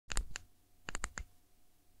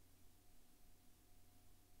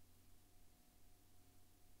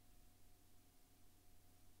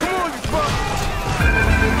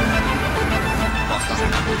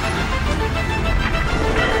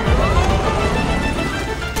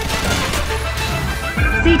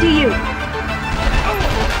CTU.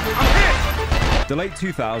 The late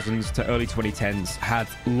 2000s to early 2010s had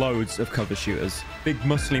loads of cover shooters. Big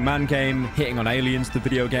muscly man game, hitting on aliens, the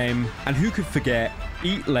video game, and who could forget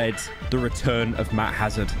Eat led the return of Matt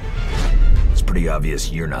Hazard. It's pretty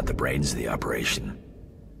obvious you're not the brains of the operation.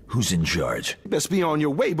 Who's in charge? Best be on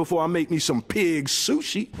your way before I make me some pig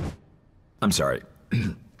sushi. I'm sorry.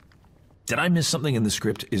 Did I miss something in the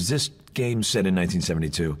script? Is this game set in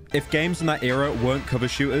 1972? If games in that era weren't cover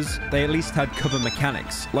shooters, they at least had cover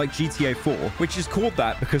mechanics, like GTA 4, which is called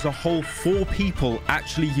that because a whole 4 people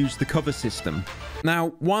actually used the cover system.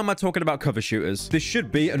 Now, why am I talking about cover shooters? This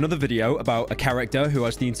should be another video about a character who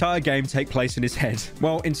has the entire game take place in his head.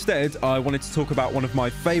 Well, instead, I wanted to talk about one of my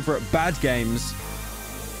favorite bad games,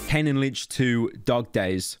 Kane and Lynch 2 Dog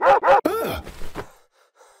Days.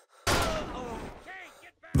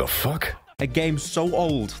 The fuck? A game so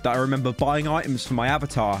old that I remember buying items for my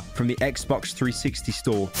avatar from the Xbox 360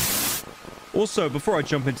 store. Also, before I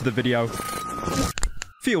jump into the video,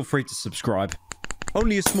 feel free to subscribe.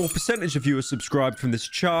 Only a small percentage of you are subscribed from this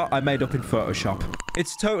chart I made up in Photoshop.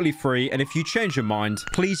 It's totally free, and if you change your mind,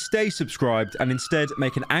 please stay subscribed and instead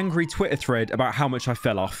make an angry Twitter thread about how much I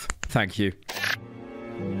fell off. Thank you.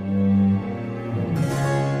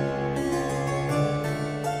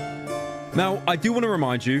 Now, I do want to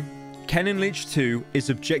remind you, Kane and Lynch 2 is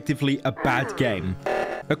objectively a bad game.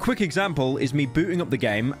 A quick example is me booting up the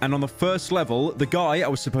game, and on the first level, the guy I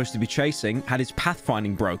was supposed to be chasing had his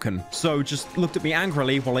pathfinding broken. So just looked at me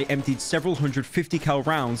angrily while I emptied several hundred 50 cal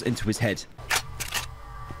rounds into his head.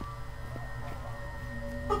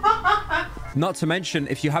 Not to mention,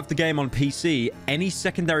 if you have the game on PC, any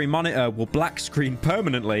secondary monitor will black screen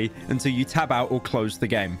permanently until you tab out or close the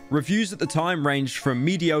game. Reviews at the time ranged from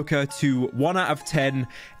mediocre to 1 out of 10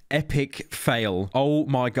 epic fail. Oh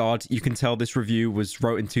my god, you can tell this review was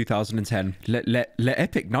wrote in 2010. Le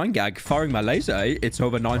epic 9gag firing my laser, eh? It's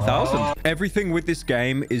over 9,000. Everything with this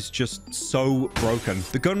game is just so broken.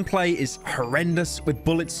 The gunplay is horrendous, with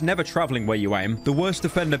bullets never traveling where you aim. The worst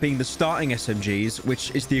offender being the starting SMGs,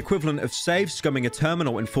 which is the equivalent of save scumming a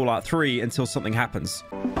terminal in Fallout 3 until something happens.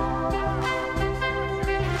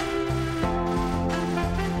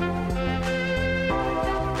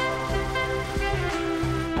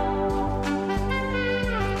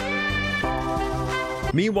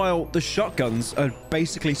 Meanwhile, the shotguns are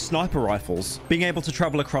basically sniper rifles, being able to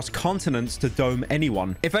travel across continents to dome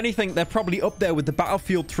anyone. If anything, they're probably up there with the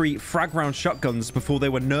Battlefield 3 frag round shotguns before they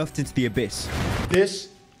were nerfed into the abyss. This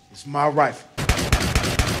is my rifle.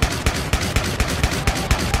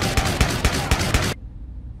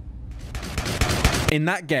 In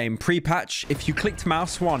that game, pre-patch, if you clicked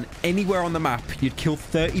mouse 1 anywhere on the map, you'd kill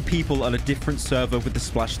 30 people on a different server with the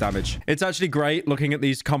splash damage. It's actually great looking at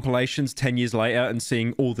these compilations 10 years later and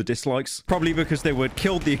seeing all the dislikes. Probably because they were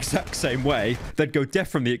killed the exact same way. They'd go deaf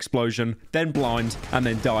from the explosion, then blind, and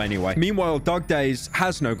then die anyway. Meanwhile, Dog Days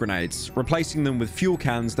has no grenades, replacing them with fuel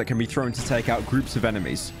cans that can be thrown to take out groups of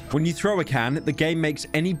enemies. When you throw a can, the game makes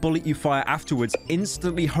any bullet you fire afterwards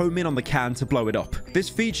instantly home in on the can to blow it up. This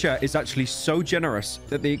feature is actually so generous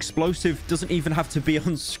that the explosive doesn't even have to be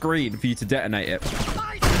on screen for you to detonate it.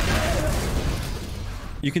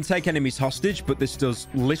 You can take enemies hostage, but this does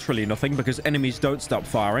literally nothing because enemies don't stop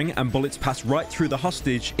firing and bullets pass right through the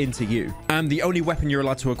hostage into you. And the only weapon you're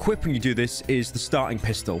allowed to equip when you do this is the starting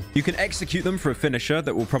pistol. You can execute them for a finisher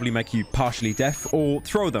that will probably make you partially deaf, or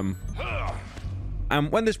throw them. And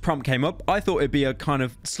when this prompt came up, I thought it'd be a kind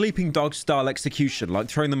of sleeping dog style execution, like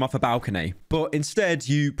throwing them off a balcony. But instead,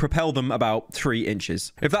 you propel them about 3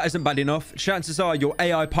 inches. If that isn't bad enough, chances are your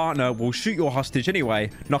AI partner will shoot your hostage anyway,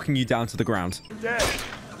 knocking you down to the ground.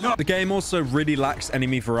 The game also really lacks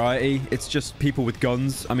enemy variety. It's just people with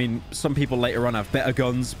guns. I mean, some people later on have better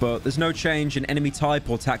guns, but there's no change in enemy type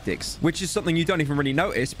or tactics, which is something you don't even really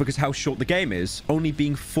notice because how short the game is, only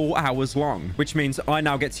being 4 hours long, which means I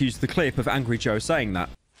now get to use the clip of Angry Joe saying that.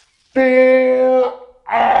 4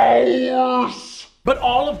 hours! But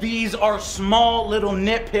all of these are small little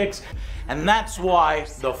nitpicks, and that's why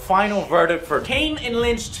the final verdict for Kane and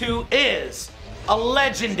Lynch 2 is a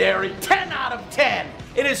legendary 10 out of 10.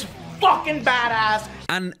 It is fucking badass.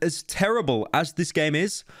 And as terrible as this game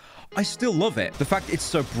is, I still love it. The fact it's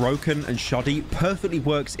so broken and shoddy perfectly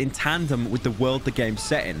works in tandem with the world the game's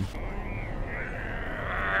set in.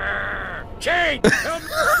 Kane, help me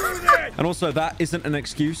through this! And also, that isn't an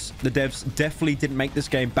excuse. The devs definitely didn't make this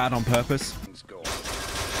game bad on purpose.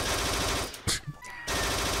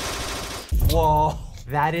 Whoa,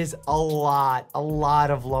 that is a lot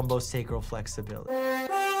of lumbosacral flexibility.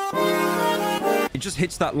 just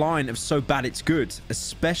hits that line of so bad it's good,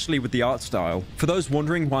 especially with the art style. For those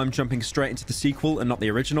wondering why I'm jumping straight into the sequel and not the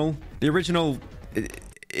original,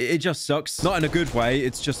 it just sucks. Not in a good way,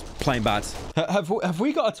 it's just plain bad. Have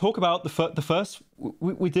we got to talk about the first?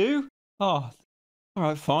 We do? Oh, all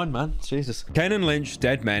right, fine, man. Jesus. Kane and Lynch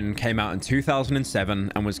Dead Men came out in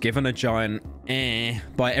 2007 and was given a giant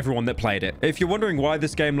by everyone that played it. If you're wondering why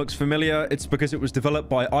this game looks familiar, it's because it was developed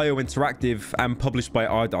by IO Interactive and published by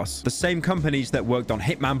Eidos, the same companies that worked on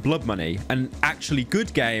Hitman Blood Money, an actually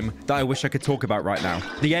good game that I wish I could talk about right now.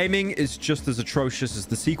 The aiming is just as atrocious as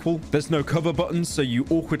the sequel. There's no cover buttons, so you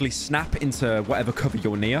awkwardly snap into whatever cover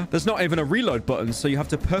you're near. There's not even a reload button, so you have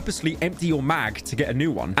to purposely empty your mag to get a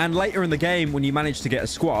new one. And later in the game, when you manage to get a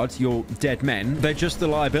squad, your dead men, they're just a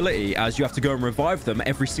liability, as you have to go and revive them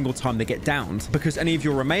every single time they get downed, because any of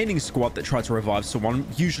your remaining squad that try to revive someone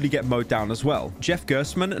usually get mowed down as well. Jeff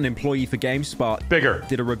Gersman, an employee for GameSpot,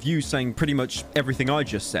 did a review saying pretty much everything I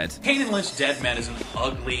just said. Kane and Lynch Dead Men is an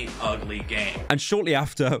ugly, ugly game. And shortly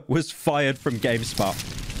after was fired from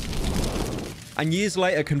GameSpot. And years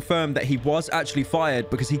later confirmed that he was actually fired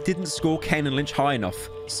because he didn't score Kane and Lynch high enough,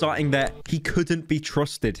 citing that he couldn't be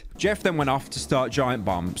trusted. Jeff then went off to start Giant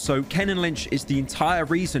Bomb, so Kane and Lynch is the entire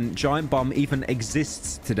reason Giant Bomb even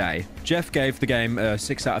exists today. Jeff gave the game a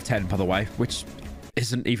 6 out of 10, by the way, which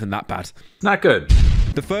isn't even that bad. Not good.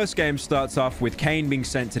 The first game starts off with Kane being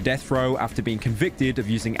sent to death row after being convicted of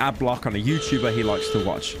using ad block on a YouTuber he likes to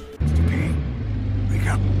watch. Mr. Kane, wake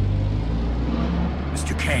up.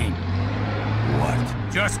 Mr. Kane.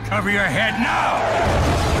 What? Just cover your head now!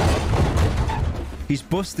 He's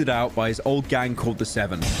busted out by his old gang called the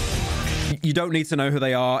Seven. You don't need to know who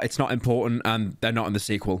they are, it's not important, and they're not in the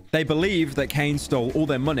sequel. They believe that Kane stole all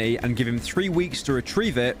their money and give him 3 weeks to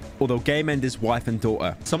retrieve it, or they'll game end his wife and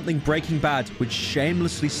daughter. Something Breaking Bad would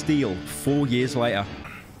shamelessly steal 4 years later.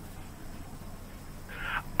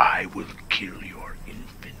 I will kill your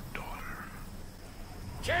infant daughter.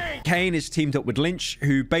 Kane is teamed up with Lynch,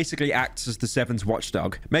 who basically acts as the Seven's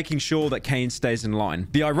watchdog, making sure that Kane stays in line.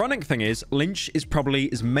 The ironic thing is, Lynch is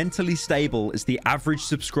probably as mentally stable as the average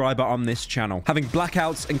subscriber on this channel, having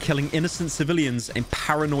blackouts and killing innocent civilians in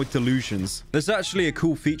paranoid delusions. There's actually a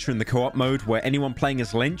cool feature in the co-op mode where anyone playing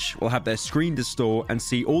as Lynch will have their screen distort and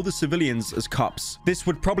see all the civilians as cops. This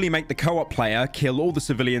would probably make the co-op player kill all the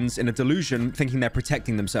civilians in a delusion, thinking they're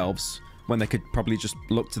protecting themselves, when they could probably just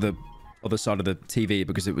look to the other side of the TV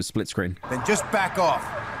because it was split screen. Then just back off.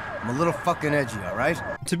 I'm a little fucking edgy, all right?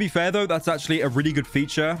 To be fair, though, that's actually a really good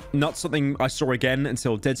feature. Not something I saw again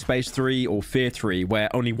until Dead Space 3 or Fear 3,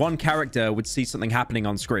 where only one character would see something happening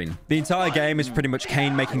on screen. The entire game is pretty much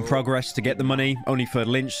Kane making progress to get the money, only for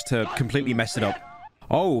Lynch to completely mess it up.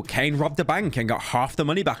 Oh, Kane robbed a bank and got half the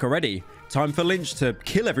money back already. Time for Lynch to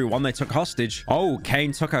kill everyone they took hostage. Oh,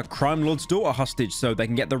 Kane took a crime lord's daughter hostage so they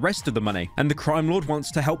can get the rest of the money. And the crime lord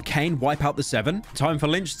wants to help Kane wipe out the Seven. Time for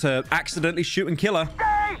Lynch to accidentally shoot and kill her.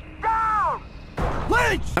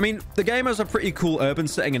 Lynch! I mean, the game has a pretty cool urban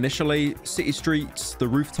setting initially. City streets, the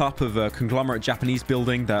rooftop of a conglomerate Japanese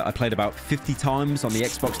building that I played about 50 times on the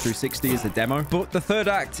Xbox 360 as a demo. But the third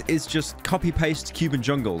act is just copy-paste Cuban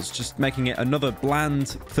jungles, just making it another bland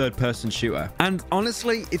third-person shooter. And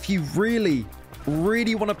honestly, if you really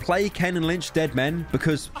want to play Kane and Lynch Dead Men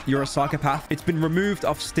because you're a psychopath, it's been removed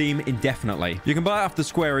off Steam indefinitely. You can buy it off the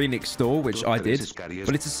Square Enix store, which I did,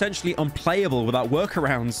 but it's essentially unplayable without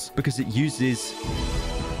workarounds because it uses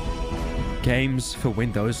Games for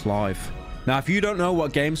Windows Live. Now, if you don't know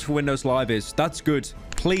what Games for Windows Live is, that's good.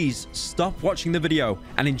 Please stop watching the video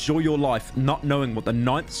and enjoy your life not knowing what the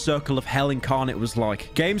 9th circle of hell incarnate was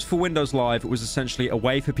like. Games for Windows Live was essentially a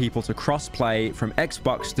way for people to cross-play from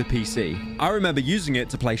Xbox to PC. I remember using it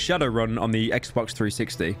to play Shadowrun on the Xbox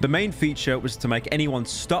 360. The main feature was to make anyone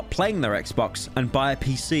stop playing their Xbox and buy a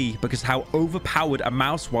PC because how overpowered a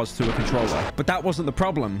mouse was to a controller. But that wasn't the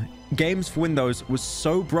problem. Games for Windows was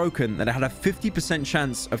so broken that it had a 50%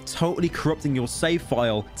 chance of totally corrupting your save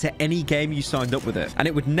file to any game you signed up with it. And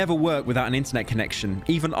it would never work without an internet connection,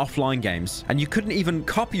 even offline games. And you couldn't even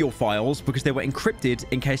copy your files because they were encrypted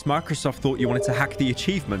in case Microsoft thought you wanted to hack the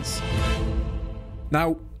achievements.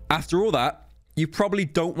 Now, after all that, you probably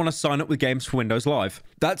don't want to sign up with Games for Windows Live.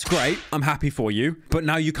 That's great, I'm happy for you, but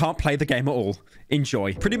now you can't play the game at all.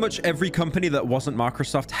 Enjoy. Pretty much every company that wasn't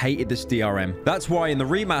Microsoft hated this DRM. That's why in the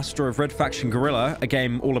remaster of Red Faction Guerrilla, a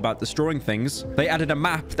game all about destroying things, they added a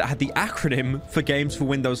map that had the acronym for Games for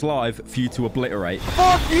Windows Live for you to obliterate.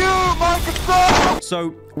 Fuck you, Microsoft!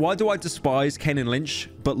 So, why do I despise Kane and Lynch,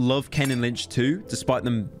 but love Kane and Lynch 2, despite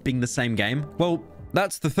them being the same game? Well,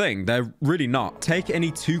 That's the thing, they're really not. Take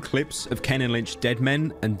any two clips of Kane and Lynch Dead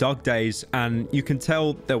Men and Dog Days, and you can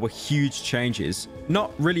tell there were huge changes.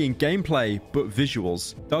 Not really in gameplay, but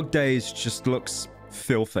visuals. Dog Days just looks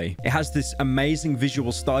filthy. It has this amazing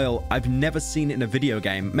visual style I've never seen in a video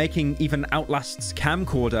game, making even Outlast's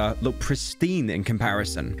camcorder look pristine in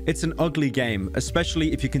comparison. It's an ugly game,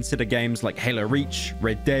 especially if you consider games like Halo Reach,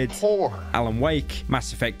 Red Dead, Alan Wake,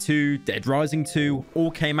 Mass Effect 2, Dead Rising 2 all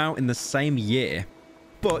came out in the same year.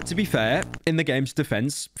 But to be fair, in the game's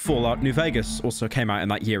defense, Fallout New Vegas also came out in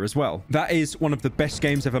that year as well. That is one of the best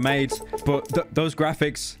games ever made, but those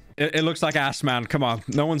graphics, it looks like ass, man. Come on,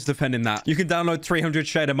 no one's defending that. You can download 300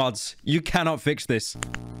 shader mods. You cannot fix this.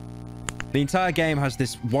 The entire game has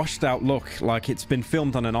this washed out look, like it's been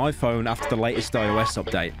filmed on an iPhone after the latest iOS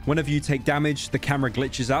update. Whenever you take damage, the camera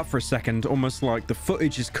glitches out for a second, almost like the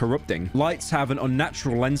footage is corrupting. Lights have an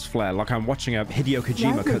unnatural lens flare, like I'm watching a Hideo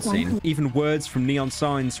Kojima cutscene. Even words from neon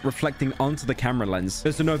signs reflecting onto the camera lens.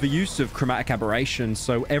 There's an overuse of chromatic aberration,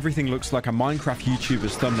 so everything looks like a Minecraft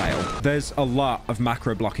YouTuber's thumbnail. There's a lot of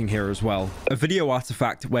macro blocking here as well. A video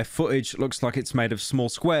artifact where footage looks like it's made of small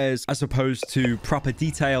squares as opposed to proper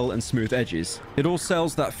detail and smooth edges. It all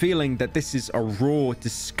sells that feeling that this is a raw,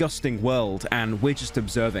 disgusting world and we're just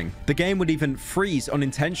observing. The game would even freeze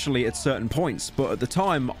unintentionally at certain points, but at the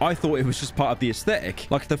time, I thought it was just part of the aesthetic,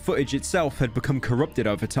 like the footage itself had become corrupted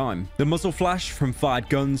over time. The muzzle flash from fired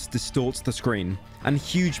guns distorts the screen, and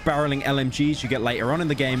huge barreling LMGs you get later on in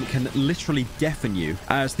the game can literally deafen you,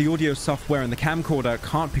 as the audio software in the camcorder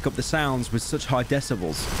can't pick up the sounds with such high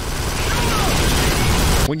decibels.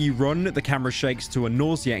 When you run, the camera shakes to a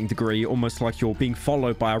nauseating degree, almost like you're being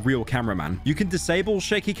followed by a real cameraman. You can disable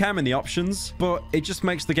shaky cam in the options, but it just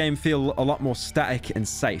makes the game feel a lot more static and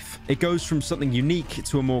safe. It goes from something unique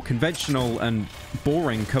to a more conventional and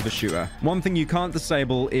boring cover shooter. One thing you can't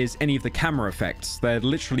disable is any of the camera effects. They're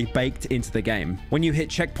literally baked into the game. When you hit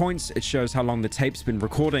checkpoints, it shows how long the tape's been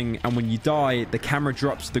recording, and when you die, the camera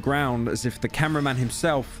drops to the ground as if the cameraman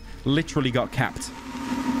himself literally got capped.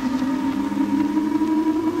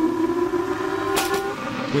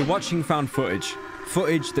 We're watching found footage.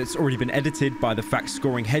 Footage that's already been edited by the fact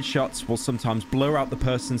scoring headshots will sometimes blur out the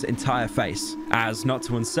person's entire face, as not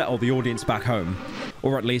to unsettle the audience back home,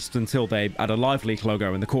 or at least until they add a live leak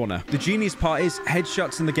logo in the corner. The genius part is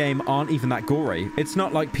headshots in the game aren't even that gory. It's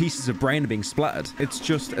not like pieces of brain are being splattered. It's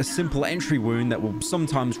just a simple entry wound that will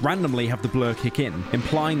sometimes randomly have the blur kick in,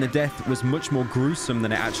 implying the death was much more gruesome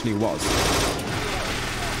than it actually was.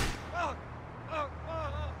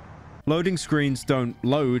 Loading screens don't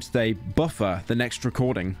load, they buffer the next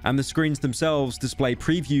recording, and the screens themselves display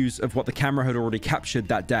previews of what the camera had already captured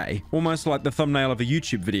that day, almost like the thumbnail of a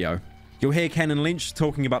YouTube video. You'll hear Kane and Lynch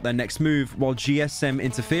talking about their next move while GSM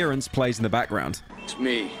interference plays in the background. It's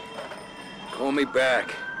me. Call me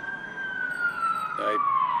back.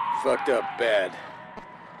 I fucked up bad.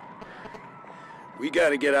 We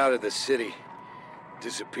gotta get out of the city.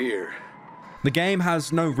 Disappear. The game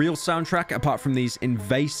has no real soundtrack apart from these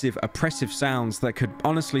invasive, oppressive sounds that could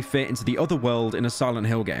honestly fit into the other world in a Silent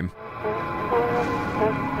Hill game.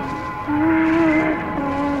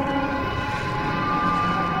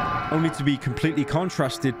 Only to be completely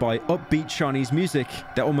contrasted by upbeat Chinese music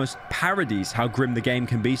that almost parodies how grim the game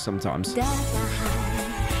can be sometimes.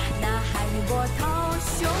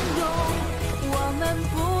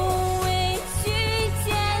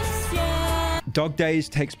 Dog Days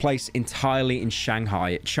takes place entirely in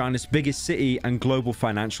Shanghai, China's biggest city and global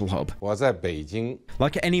financial hub.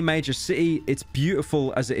 Like any major city, it's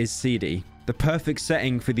beautiful as it is seedy. The perfect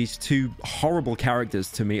setting for these two horrible characters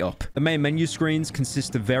to meet up. The main menu screens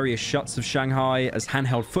consist of various shots of Shanghai as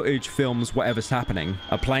handheld footage films whatever's happening.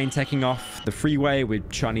 A plane taking off, the freeway with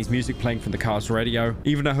Chinese music playing from the car's radio,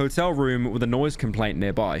 even a hotel room with a noise complaint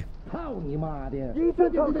nearby.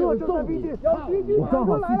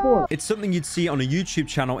 It's something you'd see on a YouTube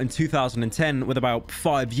channel in 2010 with about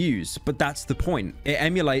 5 views, but that's the point. It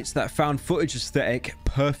emulates that found footage aesthetic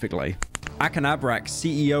perfectly. Akan Abrak,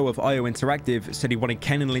 CEO of IO Interactive, said he wanted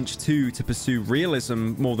Kane and Lynch 2 to pursue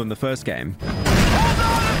realism more than the first game.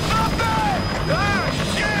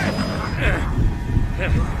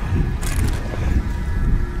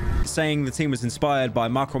 Saying the team was inspired by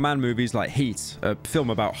Michael Mann movies like Heat, a film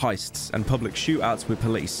about heists and public shootouts with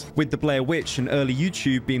police, with the Blair Witch and early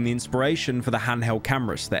YouTube being the inspiration for the handheld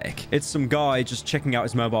camera aesthetic. It's some guy just checking out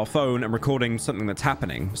his mobile phone and recording something that's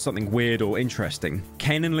happening, something weird or interesting.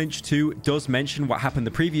 Kane and Lynch 2 does mention what happened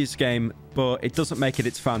the previous game, but it doesn't make it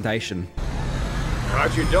its foundation.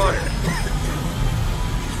 How's your daughter?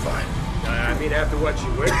 She's fine. I mean, after what she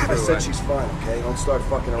went through... I said she's fine, okay? Don't start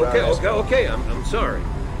fucking around. Okay, I'm sorry.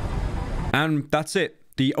 And that's it.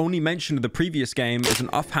 The only mention of the previous game is an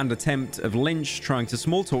offhand attempt of Lynch trying to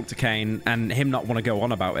small talk to Kane and him not want to go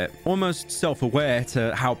on about it. Almost self-aware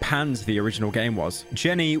to how panned the original game was.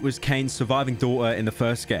 Jenny was Kane's surviving daughter in the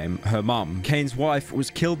first game, her mum. Kane's wife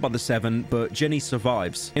was killed by the Seven, but Jenny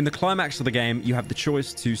survives. In the climax of the game, you have the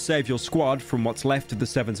choice to save your squad from what's left of the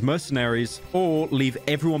Seven's mercenaries, or leave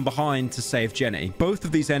everyone behind to save Jenny. Both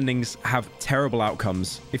of these endings have terrible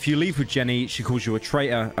outcomes. If you leave with Jenny, she calls you a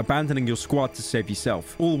traitor, abandoning your squad to save yourself.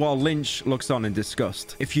 All while Lynch looks on in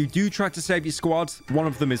disgust. If you do try to save your squad, one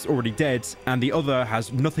of them is already dead, and the other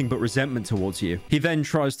has nothing but resentment towards you. He then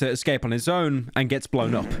tries to escape on his own and gets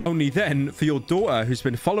blown up. Only then for your daughter, who's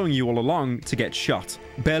been following you all along, to get shot.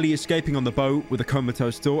 Barely escaping on the boat with a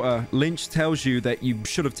comatose daughter, Lynch tells you that you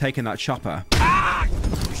should have taken that chopper. Ah!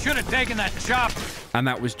 You should have taken that chopper. And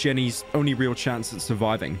that was Jenny's only real chance at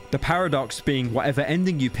surviving. The paradox being, whatever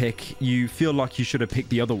ending you pick, you feel like you should have picked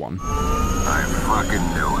the other one. I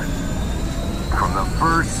fucking knew it. From the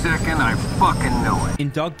first second, I fucking knew it. In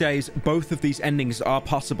Dog Days, both of these endings are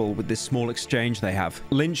possible with this small exchange they have.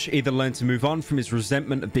 Lynch either learned to move on from his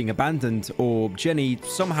resentment of being abandoned, or Jenny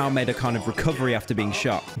somehow made a kind of recovery after being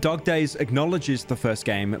shot. Dog Days acknowledges the first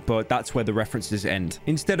game, but that's where the references end.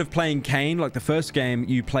 Instead of playing Kane like the first game,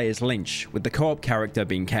 you play as Lynch, with the co-op character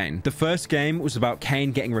being Kane. The first game was about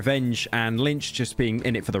Kane getting revenge, and Lynch just being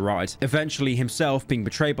in it for the ride. Eventually himself being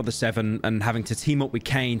betrayed by the Seven, and having to team up with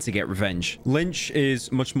Kane to get revenge. Lynch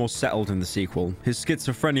is much more settled in the sequel. His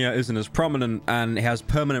schizophrenia isn't as prominent, and he has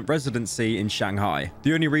permanent residency in Shanghai.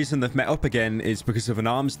 The only reason they've met up again is because of an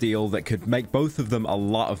arms deal that could make both of them a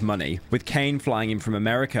lot of money, with Kane flying in from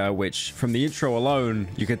America, which from the intro alone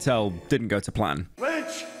you could tell didn't go to plan.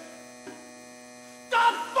 Lynch!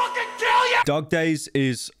 Don't fucking kill you! Dog Days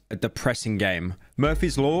is a depressing game.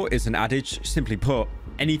 Murphy's Law is an adage. Simply put,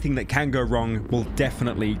 anything that can go wrong will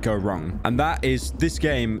definitely go wrong. And that is this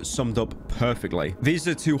game summed up perfectly. These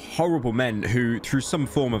are two horrible men who, through some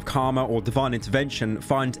form of karma or divine intervention,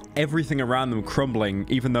 find everything around them crumbling,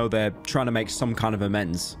 even though they're trying to make some kind of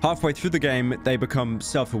amends. Halfway through the game, they become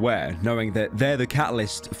self-aware, knowing that they're the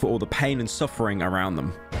catalyst for all the pain and suffering around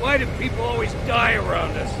them. Why do people always die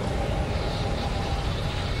around us?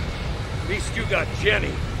 At least you got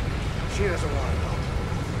Jenny. She doesn't want to know.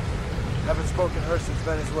 Haven't spoken to her since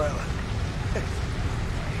Venezuela.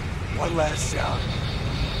 One last shout.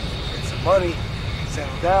 Get some money,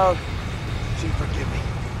 settle down, she'll forgive me.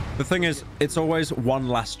 The thing is, it's always one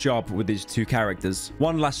last job with these two characters.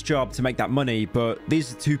 One last job to make that money, but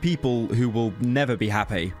these are two people who will never be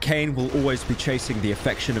happy. Kane will always be chasing the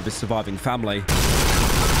affection of his surviving family.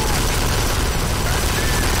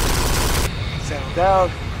 Settle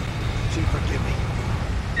down, she'll forgive me.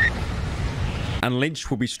 And Lynch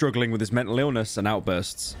will be struggling with his mental illness and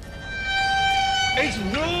outbursts.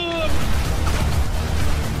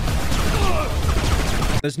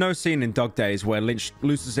 There's no scene in Dog Days where Lynch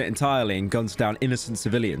loses it entirely and guns down innocent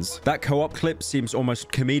civilians. That co-op clip seems almost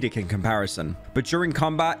comedic in comparison. But during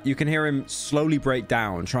combat, you can hear him slowly break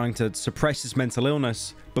down, trying to suppress his mental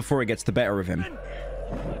illness before it gets the better of him.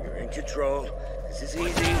 You're in control. This is easy.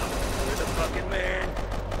 You're the fucking man.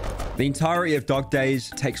 The entirety of Dog Days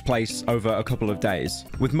takes place over a couple of days,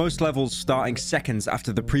 with most levels starting seconds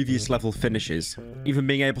after the previous level finishes, even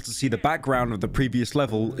being able to see the background of the previous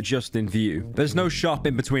level just in view. There's no shop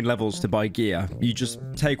in between levels to buy gear, you just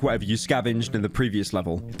take whatever you scavenged in the previous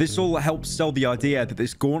level. This all helps sell the idea that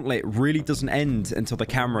this gauntlet really doesn't end until the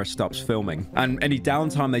camera stops filming, and any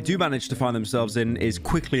downtime they do manage to find themselves in is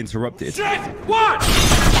quickly interrupted. Shit! What?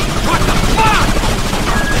 What the fuck?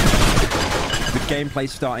 With gameplay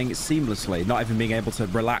starting seamlessly, not even being able to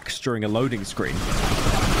relax during a loading screen.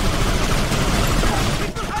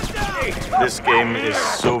 This game is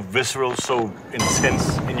so visceral, so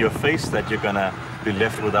intense in your face that you're gonna be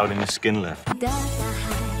left without any skin left.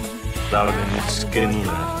 Without any skin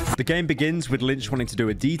left. The game begins with Lynch wanting to do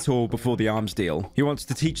a detour before the arms deal. He wants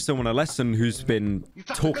to teach someone a lesson who's been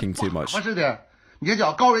talking too much.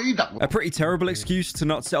 A pretty terrible excuse to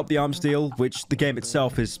not set up the arms deal, which the game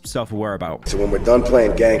itself is self-aware about. So when we're done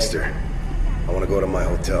playing gangster, I want to go to my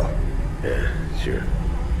hotel. Yeah, sure.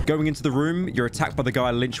 Going into the room, you're attacked by the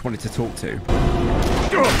guy Lynch wanted to talk to.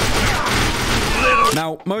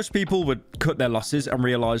 Now, most people would cut their losses and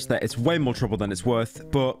realize that it's way more trouble than it's worth,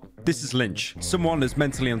 but this is Lynch, someone as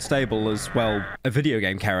mentally unstable as, well, a video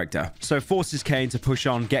game character. So forces Kane to push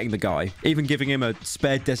on getting the guy, even giving him a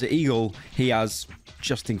spare Desert Eagle he has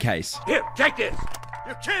just in case. Here, take this.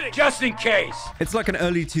 You're kidding! Just in case! It's like an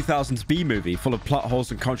early 2000s B movie full of plot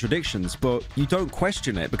holes and contradictions, but you don't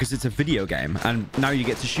question it because it's a video game, and now you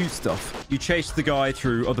get to shoot stuff. You chase the guy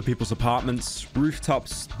through other people's apartments,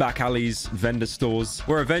 rooftops, back alleys, vendor stores,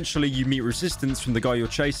 where eventually you meet resistance from the guy you're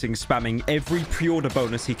chasing, spamming every pre-order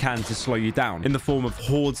bonus he can to slow you down, in the form of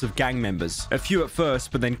hordes of gang members. A few at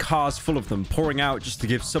first, but then cars full of them, pouring out just to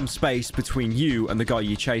give some space between you and the guy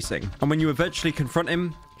you're chasing. And when you eventually confront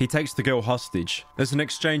him, he takes the girl hostage. There's an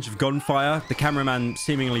exchange of gunfire, the cameraman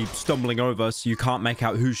seemingly stumbling over so you can't make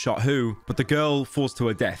out who shot who, but the girl falls to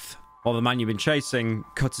her death, while the man you've been chasing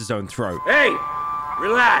cuts his own throat. Hey!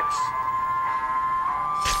 Relax!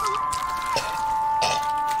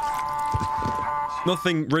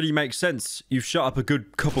 Nothing really makes sense. You've shot up a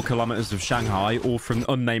good couple kilometers of Shanghai, all from an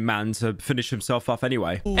unnamed man to finish himself off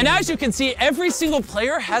anyway. And as you can see, every single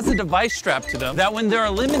player has a device strapped to them that when they're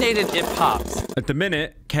eliminated, it pops. At the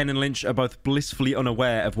minute, Kane and Lynch are both blissfully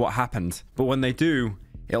unaware of what happened, but when they do,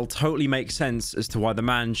 it'll totally make sense as to why the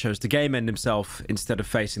man chose to game end himself instead of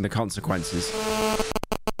facing the consequences.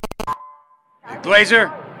 Hey,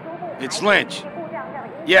 Glazer, it's Lynch.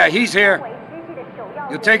 Yeah, he's here.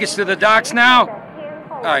 You'll take us to the docks now?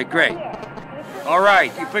 All right, great. All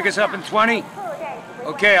right, you pick us up in 20?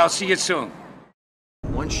 Okay, I'll see you soon.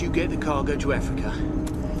 Once you get the cargo to Africa,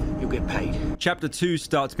 you'll get paid. Chapter 2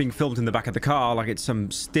 starts being filmed in the back of the car like it's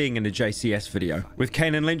some Sting in a JCS video, with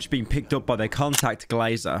Kane and Lynch being picked up by their contact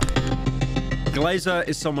Glazer. Glazer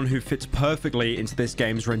is someone who fits perfectly into this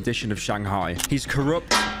game's rendition of Shanghai. He's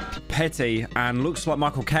corrupt, petty, and looks like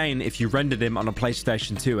Michael Caine if you rendered him on a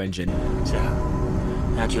PlayStation 2 engine. So,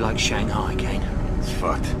 how'd you like Shanghai, Kane? It's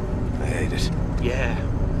fucked. I hate it. Yeah,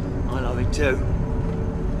 I love it too.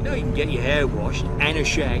 You know you can get your hair washed and a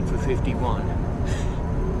shag for 51.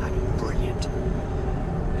 Bloody brilliant.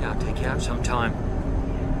 Yeah, I'll take you out sometime.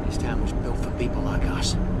 This town was built for people like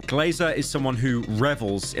us. Glazer is someone who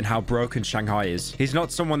revels in how broken Shanghai is. He's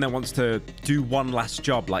not someone that wants to do one last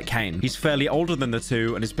job like Kane. He's fairly older than the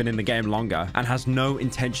two and has been in the game longer and has no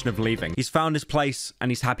intention of leaving. He's found his place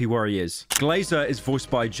and he's happy where he is. Glazer is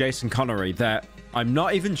voiced by Jason Connery that, I'm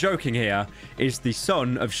not even joking here, is the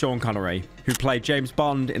son of Sean Connery, who played James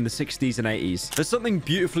Bond in the 60s and 80s. There's something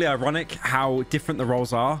beautifully ironic how different the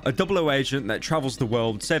roles are. A 00 agent that travels the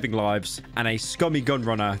world saving lives, and a scummy gun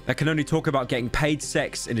runner that can only talk about getting paid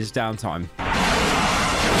sex in his downtime.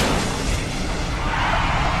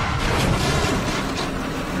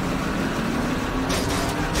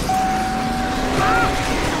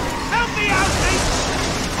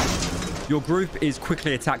 Your group is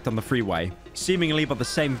quickly attacked on the freeway, seemingly by the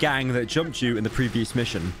same gang that jumped you in the previous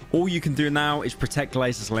mission. All you can do now is protect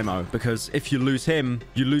Glazer's limo, because if you lose him,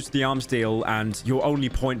 you lose the arms deal and your only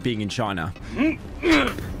point being in China. Son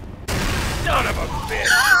of a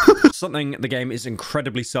bitch! Something the game is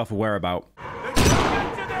incredibly self-aware about.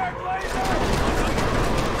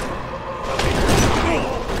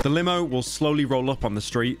 The limo will slowly roll up on the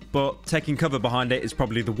street, but taking cover behind it is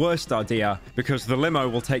probably the worst idea because the limo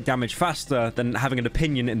will take damage faster than having an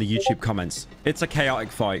opinion in the YouTube comments. It's a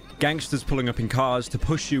chaotic fight. Gangsters pulling up in cars to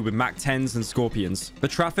push you with MAC-10s and Scorpions. The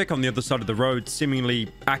traffic on the other side of the road seemingly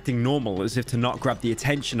acting normal as if to not grab the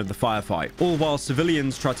attention of the firefight, all while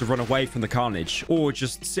civilians try to run away from the carnage or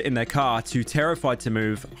just sit in their car too terrified to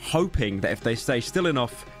move, hoping that if they stay still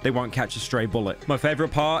enough, they won't catch a stray bullet. My favorite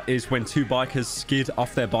part is when two bikers skid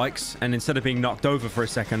off their bikes, and instead of being knocked over for a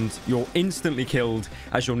second, you're instantly killed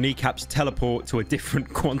as your kneecaps teleport to a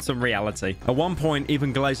different quantum reality. At one point,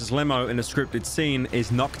 even Glazer's limo in a scripted scene is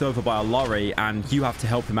knocked over by a lorry, and you have to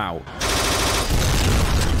help him out.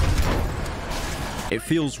 It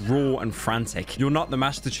feels raw and frantic. You're not the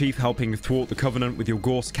Master Chief helping thwart the Covenant with your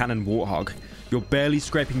Gorse Cannon Warthog. You're barely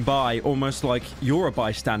scraping by, almost like you're a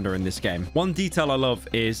bystander in this game. One detail I love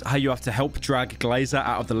is how you have to help drag Glazer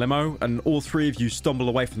out of the limo, and all three of you stumble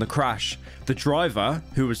away from the crash. The driver,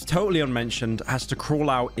 who was totally unmentioned, has to crawl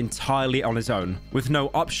out entirely on his own, with no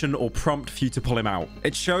option or prompt for you to pull him out.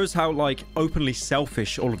 It shows how, like, openly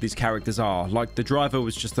selfish all of these characters are, like the driver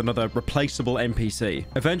was just another replaceable NPC.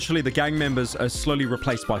 Eventually, the gang members are slowly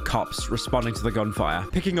replaced by cops, responding to the gunfire.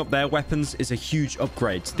 Picking up their weapons is a huge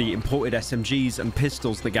upgrade to the imported SMGs and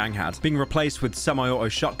pistols the gang had, being replaced with semi-auto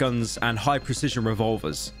shotguns and high-precision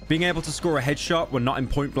revolvers. Being able to score a headshot when not in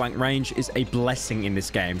point-blank range is a blessing in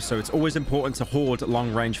this game, so it's always important to hoard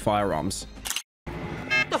long-range firearms.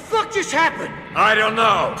 The fuck just happened? I don't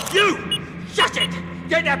know. You! Shut it!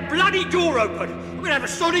 Get that bloody door open! I'm gonna have a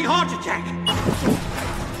sodding heart attack!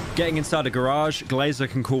 Getting inside a garage, Glazer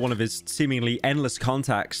can call one of his seemingly endless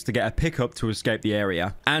contacts to get a pickup to escape the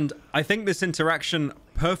area. And I think this interaction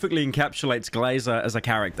perfectly encapsulates Glazer as a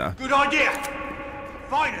character. Good idea!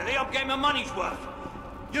 Finally, I'm getting my money's worth.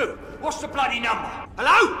 You, what's the bloody number?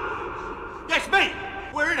 Hello? Yes, me.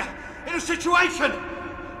 We're in a situation.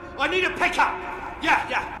 I need a pickup.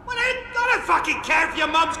 Yeah. Well, I don't fucking care if your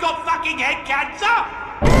mum's got fucking head cancer.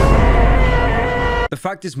 The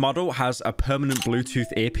fact his model has a permanent Bluetooth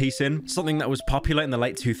earpiece in, something that was popular in the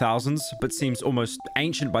late 2000s, but seems almost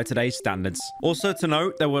ancient by today's standards. Also to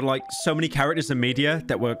note, there were like so many characters in media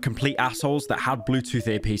that were complete assholes that had Bluetooth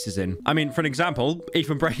earpieces in. I mean, for an example,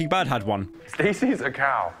 even Breaking Bad had one. Stacy's a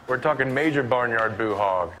cow. We're talking major barnyard boo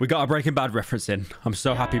hog. We got a Breaking Bad reference in. I'm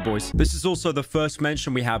so happy, boys. This is also the first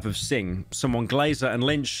mention we have of Sing, someone Glazer and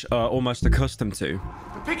Lynch are almost accustomed to.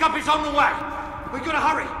 The pickup is on the way. We gotta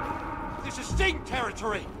hurry. This is Sing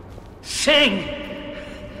territory. Sing?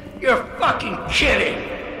 You're fucking kidding.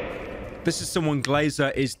 This is someone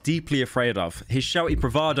Glazer is deeply afraid of. His shouty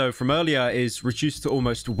bravado from earlier is reduced to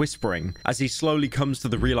almost whispering as he slowly comes to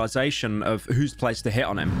the realization of who's placed a hit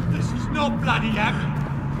on him. This is not bloody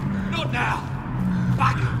happening. Not now.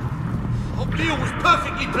 Fuck. Our deal was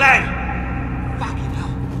perfectly planned. Fucking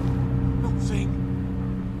hell. Not Sing.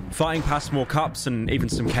 Fighting past more cops and even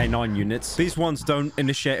some K9 units. These ones don't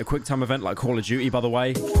initiate a quick time event like Call of Duty, by the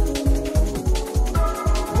way.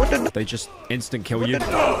 They just instant kill you.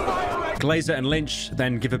 Glazer and Lynch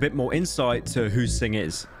then give a bit more insight to who Sing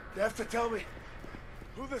is. You have to tell me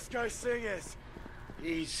who this guy Sing is.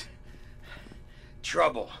 He's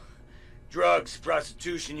trouble. Drugs,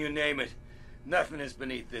 prostitution, you name it. Nothing is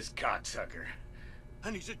beneath this cocksucker.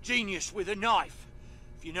 And he's a genius with a knife,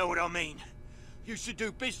 if you know what I mean. Used to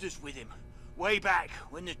do business with him, way back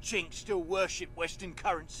when the Chinks still worshipped Western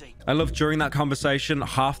currency. I love during that conversation,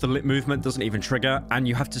 half the lip movement doesn't even trigger, and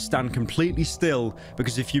you have to stand completely still,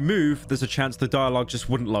 because if you move, there's a chance the dialogue just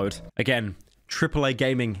wouldn't load. Again, AAA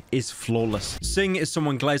gaming is flawless. Sing is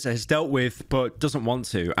someone Glazer has dealt with, but doesn't want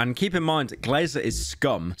to. And keep in mind, Glazer is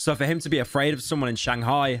scum. So for him to be afraid of someone in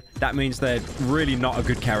Shanghai, that means they're really not a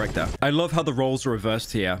good character. I love how the roles are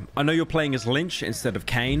reversed here. I know you're playing as Lynch instead of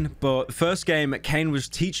Kane, but first game, Kane was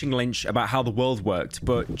teaching Lynch about how the world worked,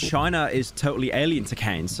 but China is totally alien to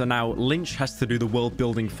Kane, so now Lynch has to do the world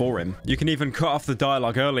building for him. You can even cut off the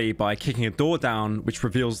dialogue early by kicking a door down, which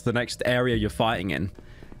reveals the next area you're fighting in.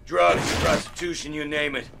 Drugs, prostitution, you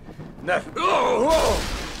name it. Nothing.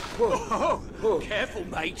 Careful,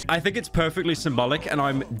 mate. I think it's perfectly symbolic, and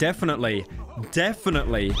I'm definitely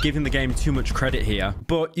giving the game too much credit here.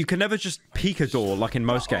 But you can never just peek a door like in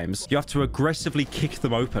most games. You have to aggressively kick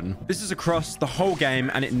them open. This is across the whole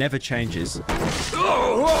game, and it never changes.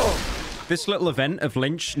 This little event of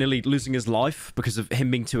Lynch nearly losing his life because of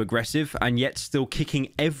him being too aggressive and yet still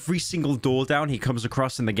kicking every single door down he comes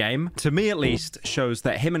across in the game, to me at least, shows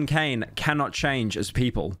that him and Kane cannot change as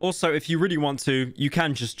people. Also, if you really want to, you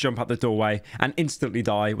can just jump out the doorway and instantly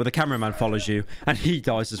die where the cameraman follows you and he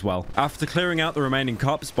dies as well. After clearing out the remaining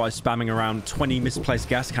cops by spamming around 20 misplaced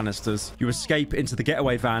gas canisters, you escape into the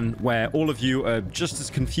getaway van where all of you are just as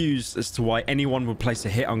confused as to why anyone would place a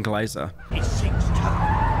hit on Glazer. It's Sing's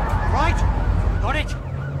turn. Right? Got it?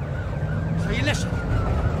 So you listen.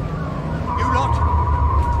 You lot,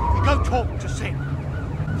 you go talk to Sing.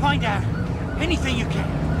 Find out anything you can.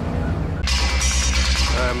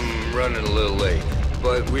 I'm running a little late,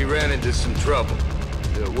 but we ran into some trouble.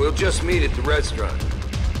 We'll just meet at the restaurant.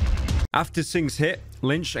 After Sing's hit,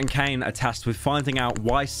 Lynch and Kane are tasked with finding out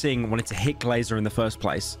why Sing wanted to hit Glazer in the first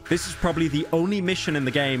place. This is probably the only mission in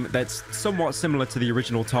the game that's somewhat similar to the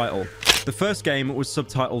original title. The first game was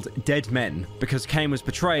subtitled Dead Men because Kane was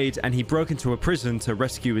betrayed and he broke into a prison to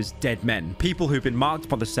rescue his dead men, people who'd been marked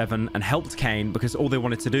by the Seven and helped Kane because all they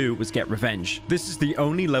wanted to do was get revenge. This is the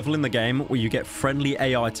only level in the game where you get friendly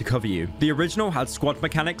AI to cover you. The original had squad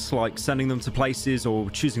mechanics like sending them to places or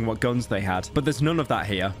choosing what guns they had, but there's none of that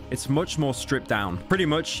here. It's much more stripped down. Pretty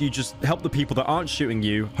much you just help the people that aren't shooting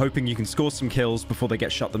you, hoping you can score some kills before they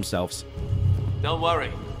get shot themselves. Don't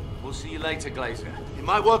worry. We'll see you later, Glazer. It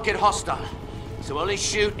might well get hostile, so only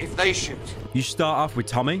shoot if they shoot. You start off with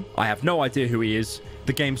Tommy. I have no idea who he is.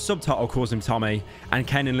 The game's subtitle calls him Tommy, and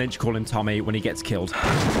Kane and Lynch call him Tommy when he gets killed.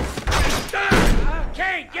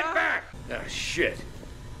 Kane, get back! Oh, shit.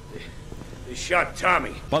 They shot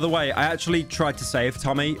Tommy. By the way, I actually tried to save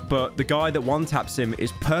Tommy, but the guy that one-taps him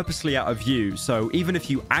is purposely out of view, so even if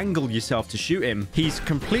you angle yourself to shoot him, he's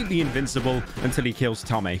completely invincible until he kills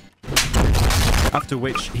Tommy. After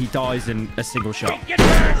which, he dies in a single shot.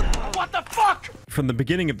 What the fuck? From the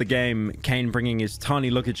beginning of the game, Kane bringing his tiny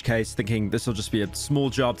luggage case thinking this will just be a small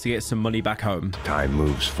job to get some money back home. Time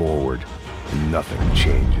moves forward, and nothing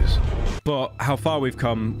changes. But how far we've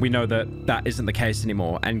come, we know that that isn't the case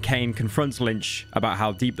anymore, and Kane confronts Lynch about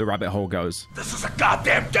how deep the rabbit hole goes. This is a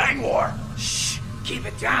goddamn gang war! Shh! Keep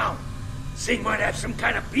it down. Singh might have some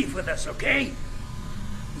kind of beef with us, okay?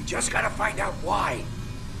 We just gotta find out why.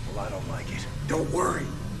 Well, I don't like it. Don't worry.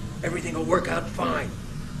 Everything will work out fine.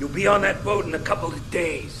 You'll be on that boat in a couple of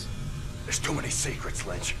days. There's too many secrets,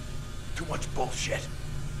 Lynch. Too much bullshit.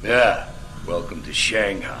 Yeah. Welcome to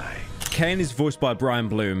Shanghai. Kane is voiced by Brian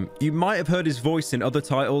Bloom. You might have heard his voice in other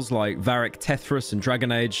titles like Varric Tethrus in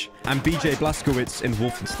Dragon Age, and BJ Blazkowicz in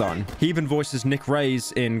Wolfenstein. He even voices Nick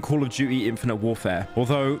Reyes in Call of Duty Infinite Warfare,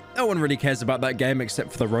 although no one really cares about that game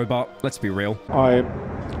except for the robot, let's be real.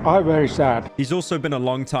 I'm very sad. He's also been a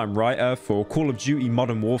long-time writer for Call of Duty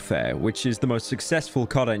Modern Warfare, which is the most successful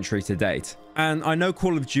COD entry to date. And I know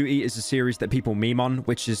Call of Duty is a series that people meme on,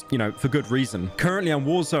 which is, you know, for good reason. Currently on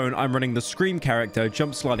Warzone, I'm running the Scream character,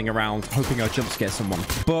 jump sliding around, hoping I jump scare someone.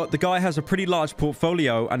 But the guy has a pretty large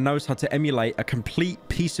portfolio and knows how to emulate a complete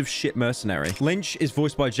piece of shit mercenary. Lynch is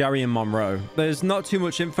voiced by Jarian Monroe. There's not too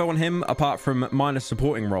much info on him, apart from minor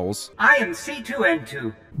supporting roles. I am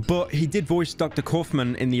C2N2. But he did voice Dr.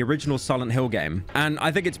 Kaufman in the original Silent Hill game. And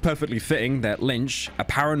I think it's perfectly fitting that Lynch, a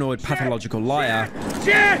paranoid pathological liar,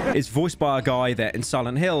 is voiced by a guy that in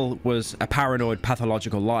Silent Hill was a paranoid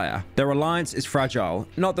pathological liar. Their alliance is fragile.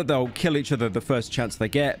 Not that they'll kill each other the first chance they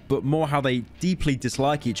get, but more how they deeply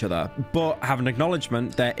dislike each other, but have an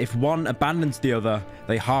acknowledgement that if one abandons the other,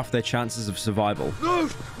 they halve their chances of survival.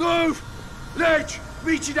 Move! Move! Lynch!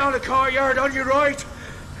 Meet you down the courtyard on your right!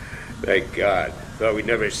 Thank God. Thought we'd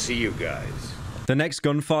never see you guys. The next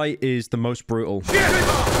gunfight is the most brutal.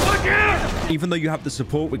 Even though you have the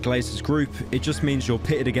support with Glazer's group, it just means you're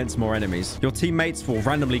pitted against more enemies. Your teammates will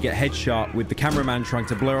randomly get headshot with the cameraman trying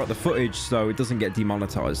to blur out the footage so it doesn't get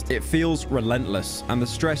demonetized. It feels relentless, and the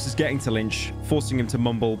stress is getting to Lynch, forcing him to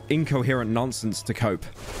mumble incoherent nonsense to cope.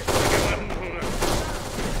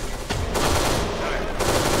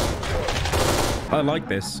 I like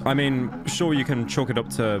this. I mean, sure, you can chalk it up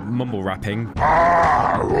to mumble rapping.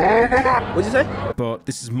 What'd you say? But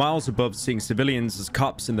this is miles above seeing civilians as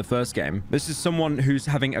cops in the first game. This is someone who's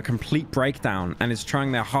having a complete breakdown and is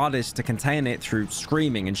trying their hardest to contain it through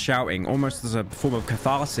screaming and shouting, almost as a form of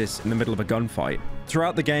catharsis in the middle of a gunfight.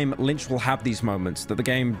 Throughout the game, Lynch will have these moments that the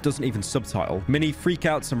game doesn't even subtitle. Mini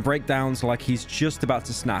freakouts and breakdowns like he's just about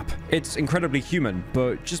to snap. It's incredibly human,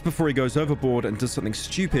 but just before he goes overboard and does something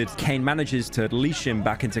stupid, Kane manages to leash him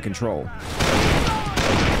back into control.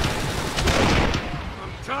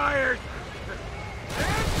 I'm tired!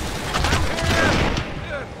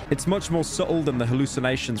 It's much more subtle than the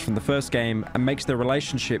hallucinations from the first game and makes their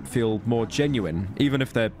relationship feel more genuine, even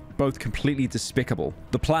if they're both completely despicable.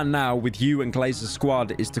 The plan now with you and Glazer's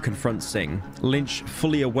squad is to confront Singh, Lynch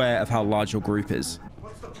fully aware of how large your group is.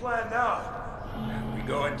 What's the plan now? We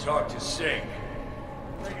go and talk to Singh.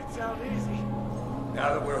 Make it sound easy.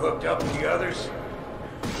 Now that we're hooked up with the others,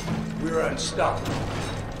 we're unstoppable.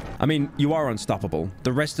 I mean, you are unstoppable.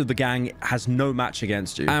 The rest of the gang has no match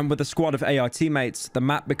against you. And with a squad of AI teammates, the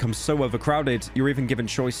map becomes so overcrowded, you're even given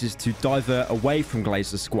choices to divert away from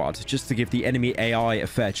Glazer's squad, just to give the enemy AI a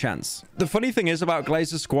fair chance. The funny thing is about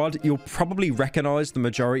Glazer's squad, you'll probably recognize the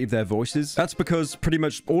majority of their voices. That's because pretty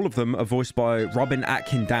much all of them are voiced by Robin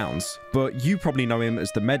Atkin Downs, but you probably know him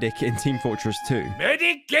as the medic in Team Fortress 2.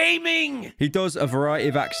 Medic Gaming! He does a variety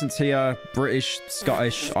of accents here: British,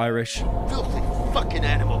 Scottish, Irish. Filthy fucking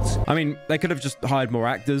animals. I mean, they could have just hired more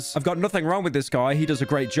actors. I've got nothing wrong with this guy. He does a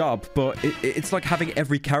great job, but it's like having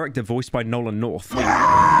every character voiced by Nolan North. So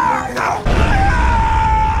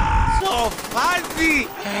fuzzy!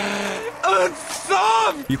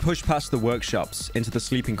 You push past the workshops into the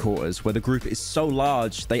sleeping quarters where the group is so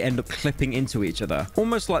large they end up clipping into each other.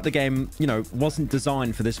 Almost like the game, you know, wasn't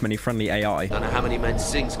designed for this many friendly AI. Don't know how many men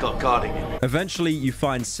Singh's got guarding him. Eventually, you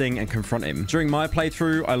find Singh and confront him. During my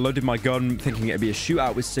playthrough, I loaded my gun thinking it'd be a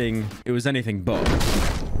shootout with Singh. It was anything but.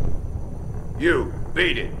 You,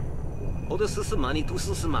 beat it. Mr.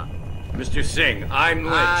 Singh, I'm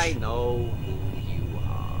Lynch. I know who you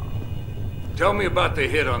are. Tell me about the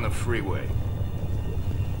hit on the freeway.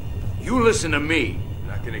 You listen to me.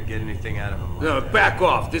 You're not gonna get anything out of him. No, back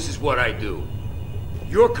off. This is what I do.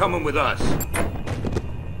 You're coming with us.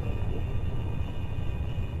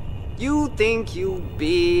 You think you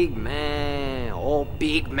big man, oh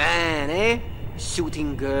big man, eh?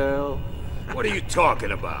 Shooting girl. What are you talking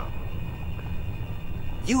about?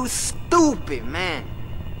 You stupid man.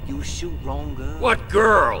 You shoot wrong girl. What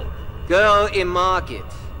girl? Girl in market.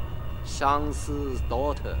 Shang-Si's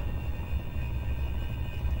daughter.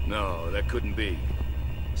 No, that couldn't be.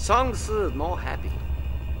 Shang-Si is not happy.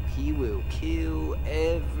 He will kill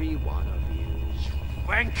every one of you.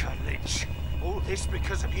 Wanker, Lynch. All this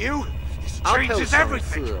because of you? This I'll tell changes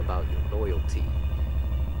everything. Shang-Si about your loyalty.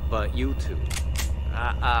 But you two,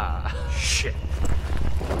 Shit.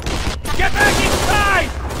 Get back inside!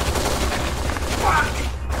 Fuck!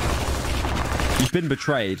 You've been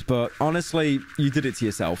betrayed, but honestly, you did it to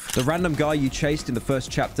yourself. The random guy you chased in the first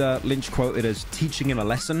chapter, Lynch quoted as teaching him a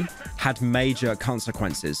lesson, had major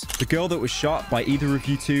consequences. The girl that was shot by either of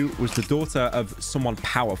you two was the daughter of someone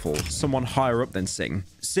powerful, someone higher up than Sing.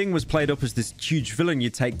 Sing was played up as this huge villain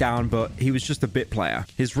you'd take down, but he was just a bit player.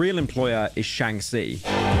 His real employer is Shanghai.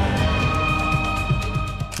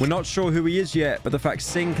 We're not sure who he is yet, but the fact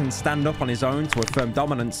Sing can stand up on his own to affirm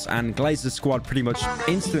dominance and Glazer's squad pretty much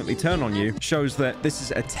instantly turn on you shows that this is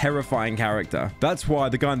a terrifying character. That's why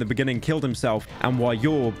the guy in the beginning killed himself and why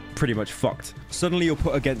you're pretty much fucked. Suddenly you're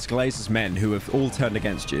put against Glazer's men who have all turned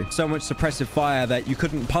against you. So much suppressive fire that you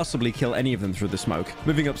couldn't possibly kill any of them through the smoke.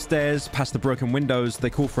 Moving upstairs, past the broken windows, they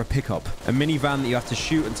call for a pickup. A minivan that you have to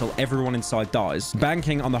shoot until everyone inside dies.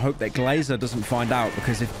 Banking on the hope that Glazer doesn't find out,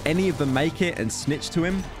 because if any of them make it and snitch to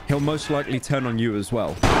him, he'll most likely turn on you as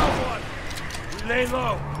well. We lay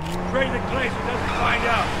low. Pray that Glazer doesn't find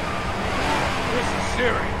out. This is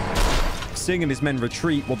serious. Sing and his men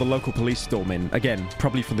retreat while the local police storm in, again,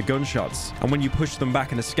 probably for the gunshots. And when you push them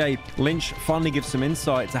back and escape, Lynch finally gives some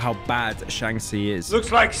insight to how bad Shanghai is.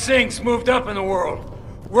 Looks like Sing's moved up in the world,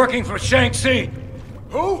 working for Shanghai.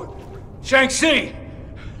 Who? Shanghai.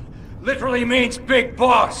 Literally means big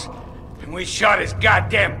boss. And we shot his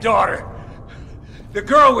goddamn daughter. The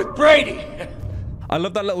girl with Brady. I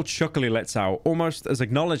love that little chuckle he lets out, almost as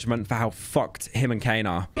acknowledgement for how fucked him and Kane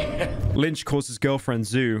are. Lynch calls his girlfriend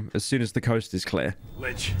Zoo as soon as the coast is clear.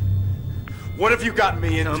 Lynch, what have you gotten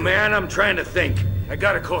me into? Oh, man, I'm trying to think. I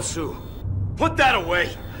gotta call Sue. Put that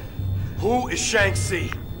away. Who is Shanghai?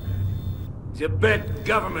 He's a big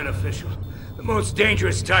government official. The most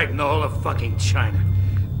dangerous type in the whole of fucking China.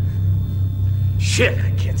 Shit,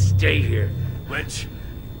 I can't stay here. Lynch,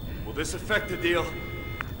 will this affect the deal?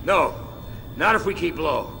 No. Not if we keep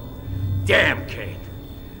low. Damn, Kane.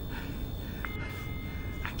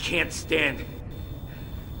 I can't stand it.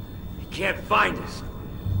 He can't find us.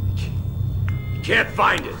 He can't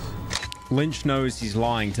find us. Lynch knows he's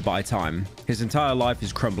lying to buy time. His entire life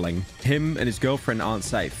is crumbling. Him and his girlfriend aren't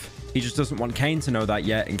safe. He just doesn't want Kane to know that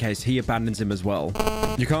yet in case he abandons him as well.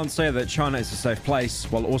 You can't say that China is a safe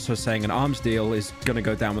place while also saying an arms deal is gonna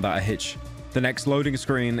go down without a hitch. The next loading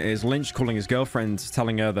screen is Lynch calling his girlfriend,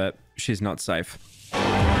 telling her that she's not safe.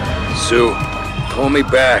 Sue, call me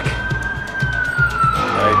back.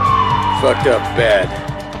 I fucked up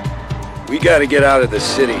bad. We gotta get out of the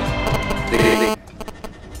city.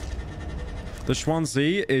 The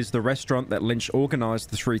Schwanzi is the restaurant that Lynch organized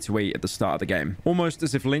the three to eat at the start of the game. Almost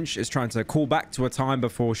as if Lynch is trying to call back to a time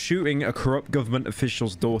before shooting a corrupt government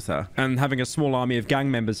official's daughter and having a small army of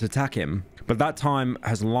gang members attack him. But that time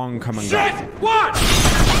has long come and gone. Shit! What?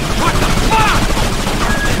 What the fuck?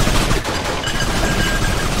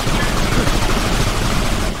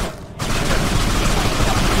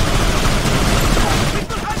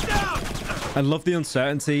 I love the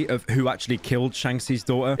uncertainty of who actually killed Shanghai's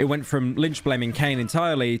daughter. It went from Lynch blaming Kane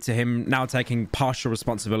entirely to him now taking partial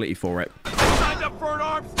responsibility for it. Signed up for an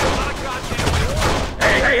arms deal, not a goddamn...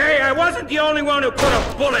 Hey, I wasn't the only one who put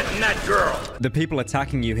a bullet in that girl. The people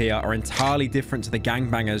attacking you here are entirely different to the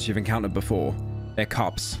gangbangers you've encountered before. They're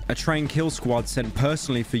cops. A trained kill squad sent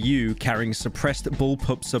personally for you carrying suppressed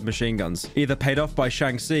bullpup submachine guns, either paid off by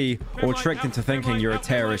Shanghai or tricked into thinking you're a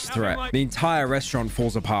terrorist threat. The entire restaurant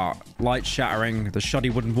falls apart, lights shattering, the shoddy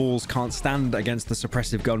wooden walls can't stand against the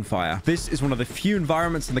suppressive gunfire. This is one of the few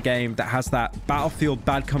environments in the game that has that Battlefield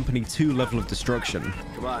Bad Company 2 level of destruction.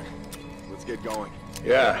 Come on, let's get going.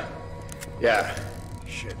 Yeah.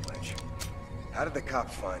 Shit, Lynch. How did the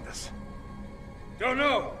cops find us? Don't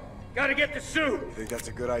know. Gotta get to Sue. You think that's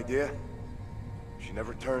a good idea? She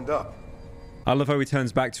never turned up. I love how he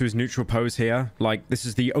turns back to his neutral pose here. Like, this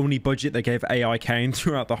is the only budget they gave AI Kane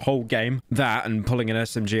throughout the whole game. That and pulling an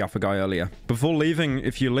SMG off a guy earlier. Before leaving,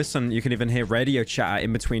 if you listen, you can even hear radio chatter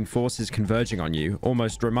in between forces converging on you,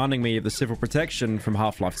 almost reminding me of the civil protection from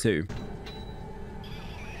Half-Life 2.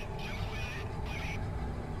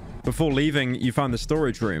 Before leaving, you find the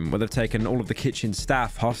storage room where they've taken all of the kitchen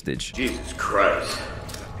staff hostage. Jesus Christ.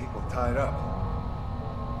 People tied up.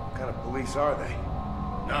 What kind of police are they?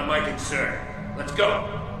 Not my concern. Let's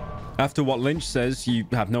go. After what Lynch says, you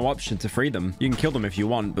have no option to free them. You can kill them if you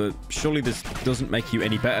want, but surely this doesn't make you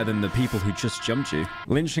any better than the people who just jumped you.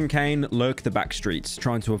 Lynch and Kane lurk the back streets,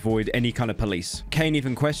 trying to avoid any kind of police. Kane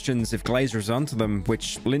even questions if Glazer is onto them,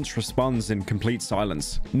 which Lynch responds in complete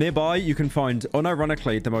silence. Nearby, you can find,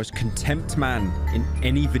 unironically, the most contempt man in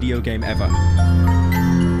any video game ever.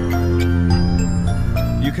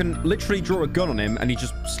 You You can literally draw a gun on him and he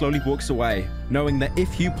just slowly walks away, knowing that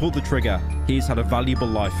if you pull the trigger, he's had a valuable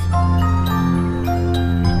life.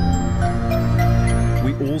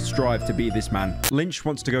 We all strive to be this man. Lynch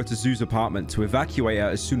wants to go to Zhu's apartment to evacuate her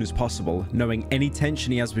as soon as possible, knowing any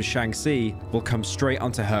tension he has with Shang-Chi will come straight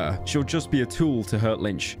onto her. She'll just be a tool to hurt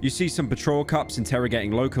Lynch. You see some patrol cops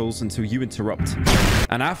interrogating locals until you interrupt.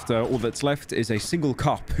 And after, all that's left is a single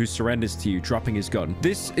cop who surrenders to you, dropping his gun.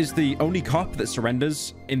 This is the only cop that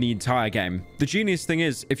surrenders in the entire game. The genius thing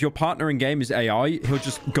is, if your partner in game is AI, he'll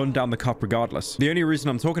just gun down the cop regardless. The only reason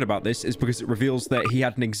I'm talking about this is because it reveals that he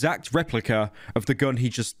had an exact replica of the gun he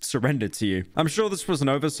just surrendered to you. I'm sure this was an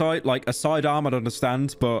oversight, like a sidearm I'd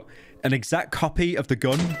understand, but an exact copy of the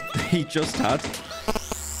gun he just had.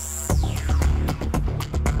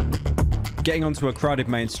 Getting onto a crowded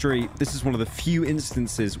main street, this is one of the few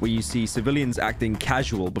instances where you see civilians acting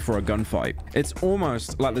casual before a gunfight. It's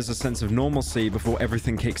almost like there's a sense of normalcy before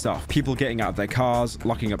everything kicks off. People getting out of their cars,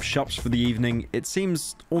 locking up shops for the evening. It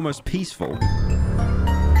seems almost peaceful.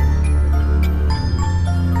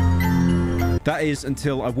 That is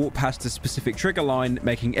until I walked past a specific trigger line,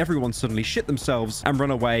 making everyone suddenly shit themselves and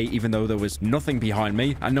run away even though there was nothing behind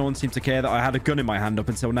me and no one seemed to care that I had a gun in my hand up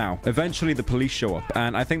until now. Eventually the police show up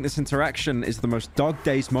and I think this interaction is the most Dog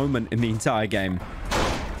Days moment in the entire game.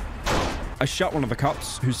 I shot one of the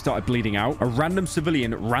cops who started bleeding out. A random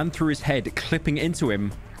civilian ran through his head, clipping into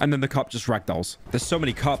him, and then the cop just ragdolls. There's so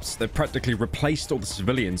many cops, they've practically replaced all the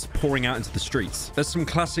civilians, pouring out into the streets. There's some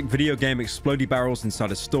classic video game explodey barrels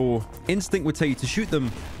inside a store. Instinct would tell you to shoot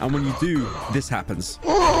them, and when you do, this happens.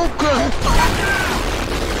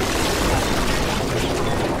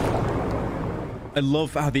 I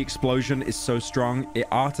love how the explosion is so strong. It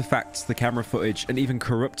artifacts the camera footage and even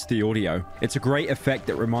corrupts the audio. It's a great effect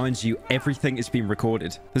that reminds you everything is being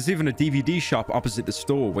recorded. There's even a DVD shop opposite the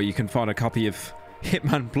store where you can find a copy of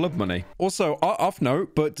Hitman Blood Money. Also, off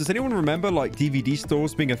note, but does anyone remember like DVD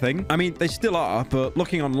stores being a thing? I mean, they still are, but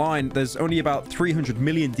looking online, there's only about 300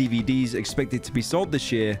 million DVDs expected to be sold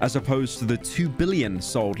this year, as opposed to the 2 billion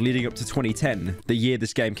sold leading up to 2010, the year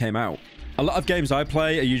this game came out. A lot of games I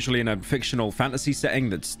play are usually in a fictional fantasy setting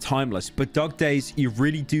that's timeless, but Dog Days, you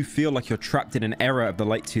really do feel like you're trapped in an era of the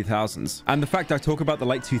late 2000s. And the fact I talk about the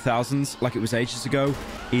late 2000s like it was ages ago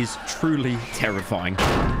is truly terrifying.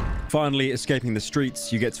 Finally, escaping the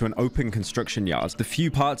streets, you get to an open construction yard. The few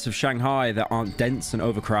parts of Shanghai that aren't dense and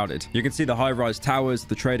overcrowded. You can see the high-rise towers,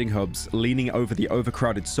 the trading hubs, leaning over the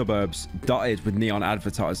overcrowded suburbs, dotted with neon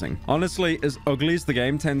advertising. Honestly, as ugly as the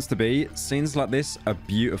game tends to be, scenes like this are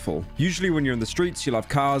beautiful. Usually when you're in the streets, you'll have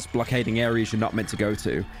cars blockading areas you're not meant to go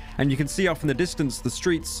to. And you can see off in the distance, the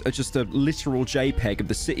streets are just a literal JPEG of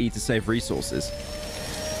the city to save resources.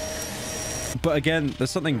 But again,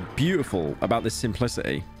 there's something beautiful about this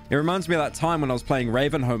simplicity. It reminds me of that time when I was playing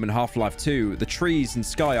Ravenholm in Half-Life 2. The trees and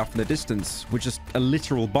sky off in the distance were just a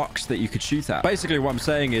literal box that you could shoot at. Basically, what I'm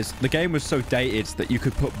saying is the game was so dated that you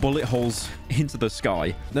could put bullet holes into the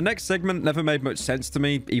sky. The next segment never made much sense to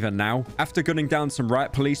me, even now. After gunning down some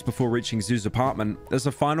riot police before reaching Zhu's apartment, there's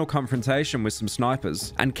a final confrontation with some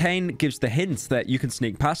snipers, and Kane gives the hint that you can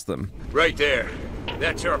sneak past them. Right there.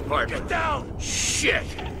 That's our apartment. Get down! Shit!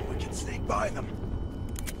 We can sneak by them.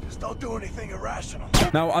 Just don't do anything irrational.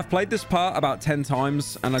 Now, I've played this part about 10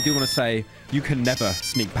 times, and I do want to say, you can never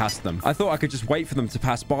sneak past them. I thought I could just wait for them to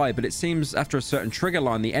pass by, but it seems after a certain trigger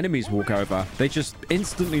line the enemies walk over, they just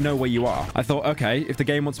instantly know where you are. I thought, okay, if the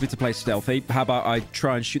game wants me to play stealthy, how about I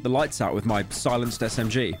try and shoot the lights out with my silenced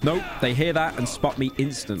SMG? Nope, they hear that and spot me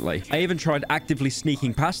instantly. I even tried actively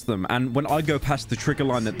sneaking past them, and when I go past the trigger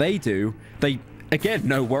line that they do, they again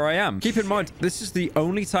know where I am. Keep in mind, this is the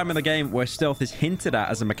only time in the game where stealth is hinted at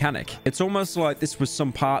as a mechanic. It's almost like this was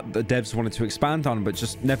some part that the devs wanted to expand on, but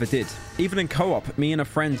just never did. Even in co-op, me and a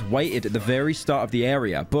friend waited at the very start of the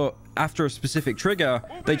area, but after a specific trigger,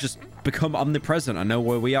 they just become omnipresent and know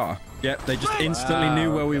where we are. Yep, they just instantly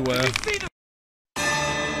knew where we were.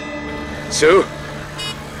 Sue?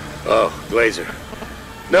 Oh, Glazer.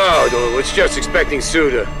 No, it's just expecting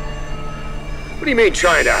Sue to... What do you mean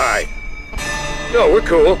trying to hide? No, we're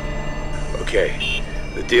cool. Okay,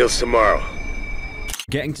 the deal's tomorrow.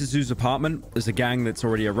 Getting to Zhu's apartment, there's a gang that's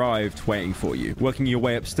already arrived waiting for you. Working your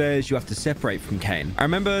way upstairs, you have to separate from Kane. I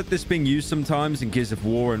remember this being used sometimes in Gears of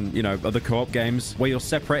War and, you know, other co-op games where you're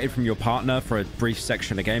separated from your partner for a brief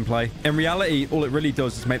section of gameplay. In reality, all it really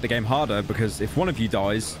does is make the game harder because if one of you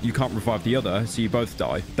dies, you can't revive the other, so you both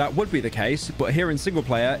die. That would be the case, but here in single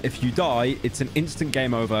player, if you die, it's an instant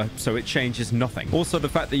game over, so it changes nothing. Also, the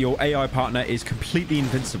fact that your AI partner is completely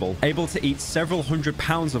invincible, able to eat several hundred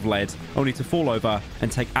pounds of lead only to fall over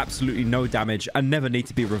and take absolutely no damage and never need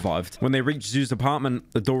to be revived. When they reach Zoo's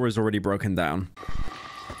apartment, the door is already broken down.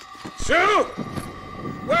 Sue!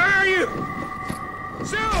 Where are you?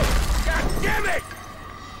 Sue! God damn it!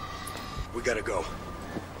 We gotta go.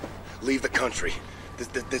 Leave the country.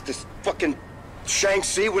 This fucking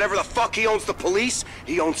Shanghai, whatever the fuck he owns the police,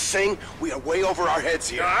 he owns Sing. We are way over our heads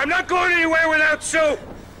here. No, I'm not going anywhere without Sue!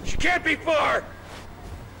 She can't be far!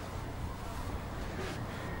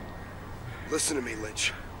 Listen to me,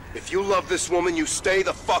 Lynch. If you love this woman, you stay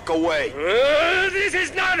the fuck away. This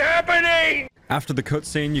is not happening! After the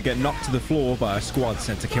cutscene, you get knocked to the floor by a squad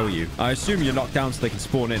sent to kill you. I assume you're knocked down so they can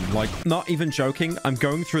spawn in. Like, not even joking, I'm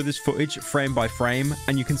going through this footage frame by frame,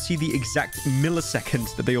 and you can see the exact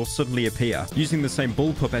millisecond that they all suddenly appear, using the same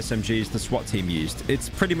bullpup SMGs the SWAT team used. It's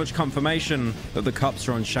pretty much confirmation that the cops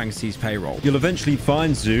are on Shang-Chi's payroll. You'll eventually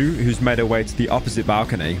find Zhu, who's made her way to the opposite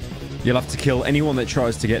balcony. You'll have to kill anyone that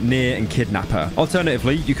tries to get near and kidnap her.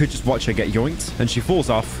 Alternatively, you could just watch her get yoinked, and she falls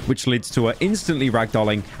off, which leads to her instantly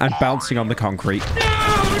ragdolling and bouncing on the concrete.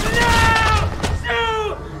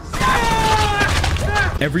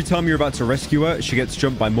 Every time you're about to rescue her, she gets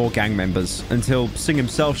jumped by more gang members, until Sing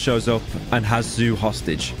himself shows up and has Zhu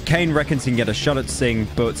hostage. Kane reckons he can get a shot at Sing,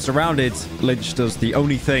 but surrounded, Lynch does the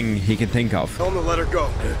only thing he can think of. Tell him to let her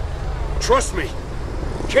go. Trust me.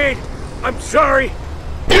 Kane, I'm sorry.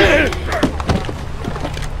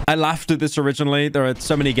 I laughed at this originally. There are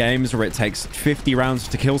so many games where it takes 50 rounds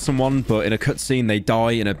to kill someone, but in a cutscene they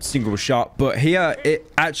die in a single shot. But here,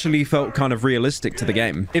 it actually felt kind of realistic to the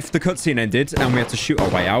game. If the cutscene ended and we had to shoot our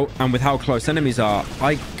way out, and with how close enemies are,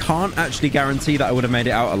 I can't actually guarantee that I would have made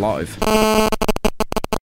it out alive. Get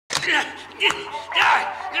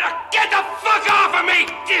the fuck off of me!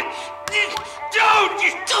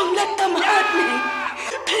 Don't let them hurt me!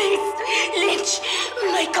 Please, Lynch,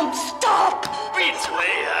 make them stop! Bitch,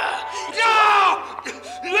 Leah! No!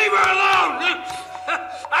 Leave her alone!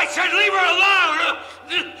 I said leave her alone!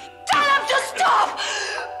 Tell them to stop!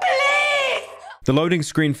 Please! The loading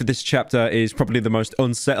screen for this chapter is probably the most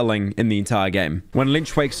unsettling in the entire game. When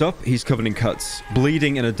Lynch wakes up, he's covered in cuts,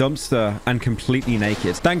 bleeding in a dumpster, and completely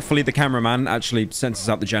naked. Thankfully, the cameraman actually censors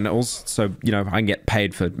out the genitals, so, you know, I can get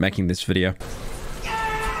paid for making this video.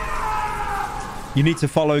 You need to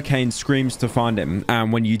follow Kane's screams to find him,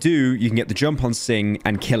 and when you do, you can get the jump on Sing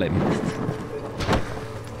and kill him.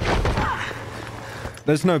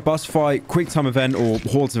 There's no boss fight, quick time event, or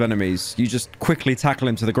hordes of enemies. You just quickly tackle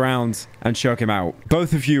him to the ground and choke him out.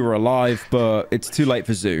 Both of you are alive, but it's too late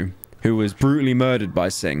for Zhu, who was brutally murdered by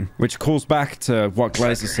Sing, which calls back to what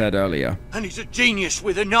Glazer said earlier. And he's a genius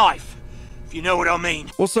with a knife, if you know what I mean.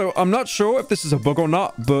 Also, I'm not sure if this is a bug or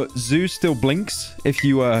not, but Zhu still blinks if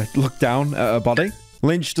you look down at her body.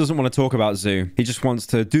 Lynch doesn't want to talk about Zhu. He just wants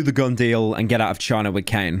to do the gun deal and get out of China with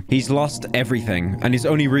Kane. He's lost everything, and his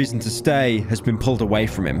only reason to stay has been pulled away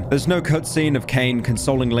from him. There's no cutscene of Kane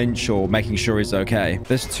consoling Lynch or making sure he's okay.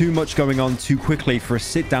 There's too much going on too quickly for a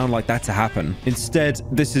sit-down like that to happen. Instead,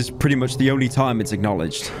 this is pretty much the only time it's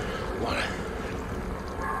acknowledged. What?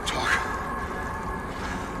 Talk.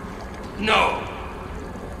 No!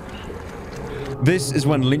 This is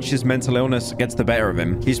when Lynch's mental illness gets the better of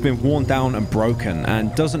him. He's been worn down and broken,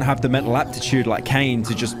 and doesn't have the mental aptitude like Kane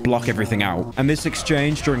to just block everything out. And this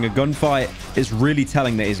exchange during a gunfight is really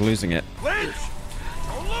telling that he's losing it. Lynch!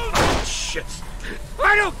 Don't lose it! Shit!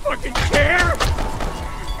 I don't fucking care! I'm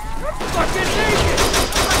fucking naked!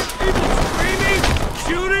 People screaming,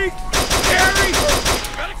 shooting, scary!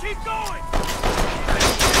 Gotta keep going!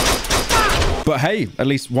 But hey, at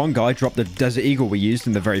least one guy dropped the Desert Eagle we used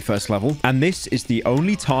in the very first level, and this is the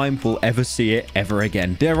only time we'll ever see it ever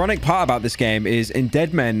again. The ironic part about this game is in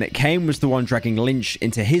Dead Men, Kane was the one dragging Lynch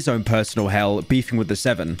into his own personal hell, beefing with the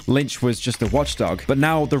Seven. Lynch was just a watchdog, but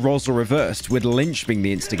now the roles are reversed, with Lynch being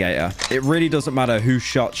the instigator. It really doesn't matter who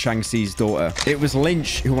shot Shang-Chi's daughter. It was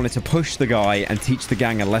Lynch who wanted to push the guy and teach the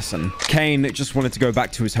gang a lesson. Kane just wanted to go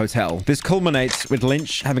back to his hotel. This culminates with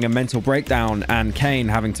Lynch having a mental breakdown and Kane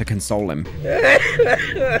having to console him.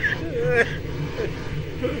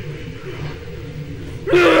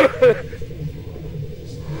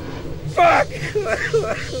 Fuck!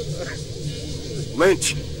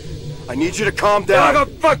 Lynch, I need you to calm down. Go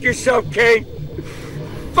fuck yourself, Kane!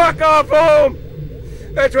 Fuck off home!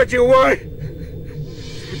 That's what you want?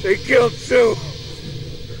 They killed Sue.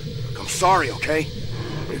 I'm sorry, okay?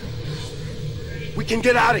 We can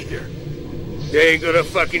get out of here. They ain't gonna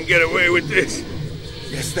fucking get away with this.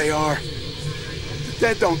 Yes, they are. The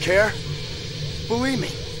dead don't care. Believe me.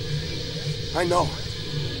 I know.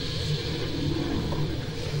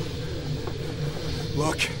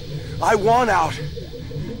 Look, I want out.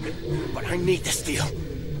 But I need to steal.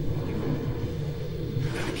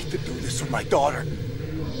 to do this with my daughter.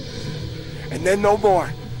 And then no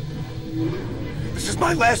more. This is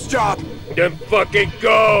my last job. Then fucking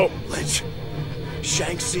go! Lynch,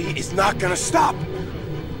 Shanghai is not gonna stop.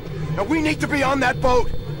 Now we need to be on that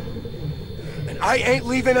boat. And I ain't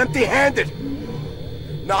leaving empty-handed.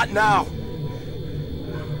 Not now.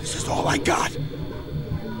 This is all I got.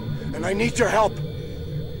 And I need your help.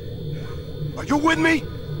 Are you with me?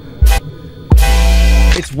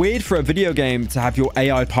 It's weird for a video game to have your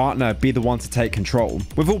AI partner be the one to take control.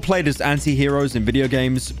 We've all played as anti-heroes in video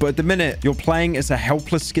games, but at the minute, you're playing as a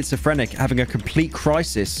helpless schizophrenic having a complete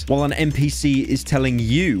crisis while an NPC is telling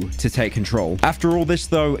you to take control. After all this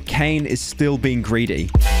though, Kane is still being greedy.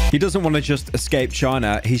 He doesn't want to just escape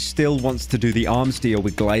China, he still wants to do the arms deal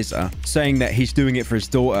with Glazer, saying that he's doing it for his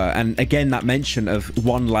daughter, and again that mention of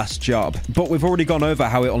one last job. But we've already gone over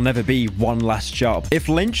how it'll never be one last job. If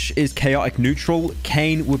Lynch is chaotic neutral,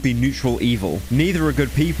 Kane would be neutral evil. Neither are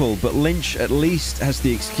good people, but Lynch at least has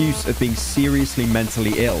the excuse of being seriously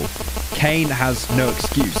mentally ill. Kane has no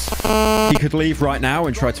excuse. He could leave right now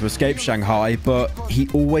and try to escape Shanghai, but he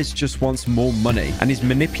always just wants more money, and he's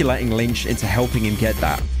manipulating Lynch into helping him get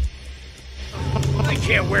that. I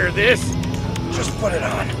can't wear this. Just put it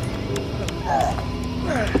on.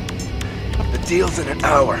 The deal's in an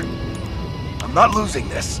hour. I'm not losing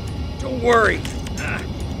this. Don't worry.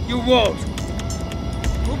 You won't.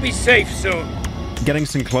 We'll be safe soon. Getting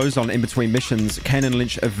some clothes on in between missions, Kane and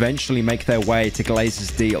Lynch eventually make their way to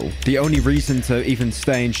Glazer's deal. The only reason to even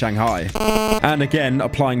stay in Shanghai. And again,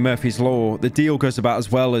 applying Murphy's Law, the deal goes about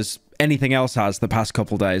as well as anything else has the past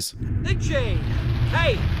couple days. Lynchy!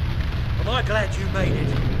 Hey! Am I glad you made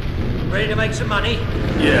it? Ready to make some money?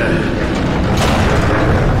 Yeah.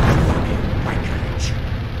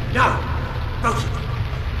 No! Both of them!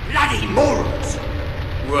 Bloody morons!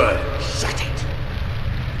 What? Shut it!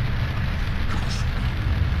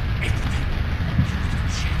 Everything.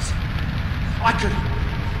 Shit. I could...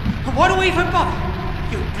 What do we even bother?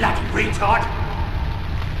 You bloody retard!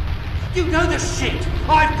 You know the shit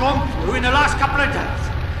I've gone through in the last couple of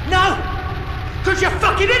days? No! Because you're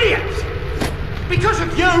fucking idiots! Because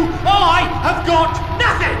of you, I have got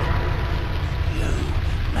nothing! You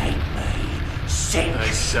made me sick. I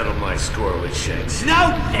settled my score with Shanks.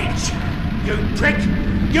 No, Lynch! You prick!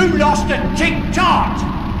 You lost a cheap charge!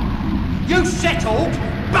 You settled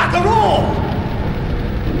bugger all!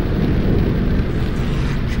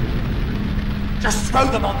 Just throw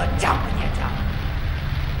them on the dump when you're done.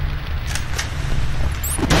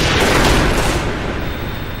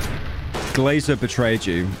 Glazer betrayed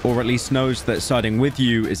you, or at least knows that siding with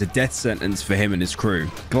you is a death sentence for him and his crew.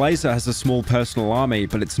 Glazer has a small personal army,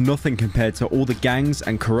 but it's nothing compared to all the gangs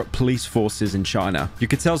and corrupt police forces in China. You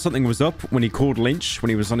could tell something was up when he called Lynch when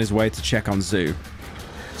he was on his way to check on Zhu.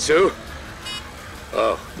 Sue?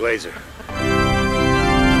 Oh, Glazer.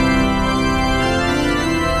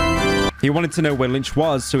 He wanted to know where Lynch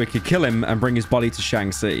was so he could kill him and bring his body to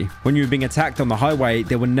Shanghai. When you were being attacked on the highway,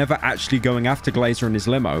 they were never actually going after Glazer and his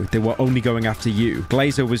limo. They were only going after you.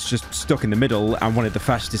 Glazer was just stuck in the middle and wanted the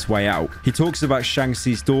fastest way out. He talks about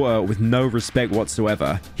Shanghai's daughter with no respect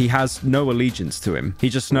whatsoever. He has no allegiance to him. He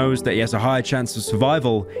just knows that he has a higher chance of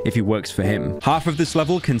survival if he works for him. Half of this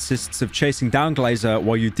level consists of chasing down Glazer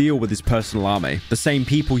while you deal with his personal army. The same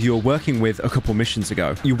people you were working with a couple missions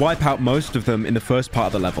ago. You wipe out most of them in the first part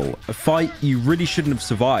of the level. A fight you really shouldn't have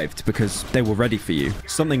survived because they were ready for you.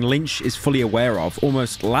 Something Lynch is fully aware of,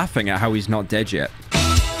 almost laughing at how he's not dead yet.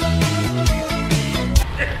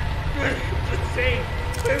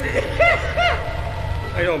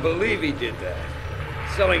 I don't believe he did that.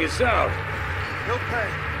 Selling us out. He'll pay.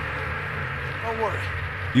 Don't worry.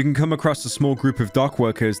 You can come across a small group of dock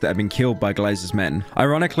workers that have been killed by Glazer's men.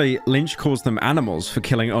 Ironically, Lynch calls them animals for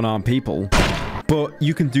killing unarmed people. But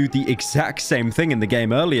you can do the exact same thing in the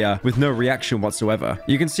game earlier with no reaction whatsoever.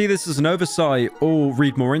 You can see this as an oversight or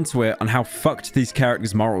read more into it on how fucked these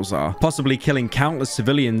characters' morals are. Possibly killing countless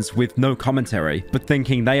civilians with no commentary, but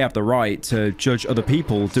thinking they have the right to judge other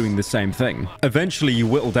people doing the same thing. Eventually, you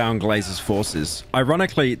whittle down Glazer's forces.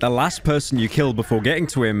 Ironically, the last person you kill before getting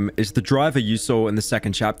to him is the driver you saw in the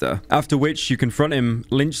second chapter. After which you confront him,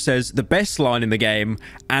 Lynch says the best line in the game,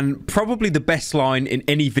 and probably the best line in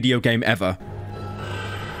any video game ever.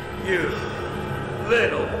 You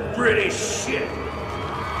little British shit.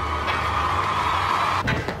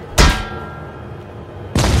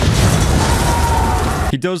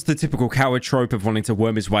 He does the typical coward trope of wanting to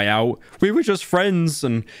worm his way out. We were just friends,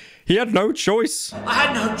 and he had no choice. I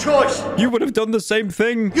had no choice. You would have done the same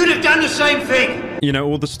thing. You'd have done the same thing. You know,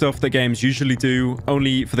 all the stuff that games usually do,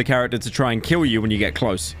 only for the character to try and kill you when you get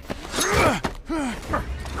close.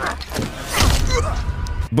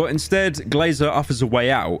 But instead, Glazer offers a way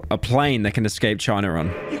out, a plane they can escape China on.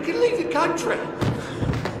 You can leave the country.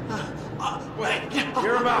 Wait,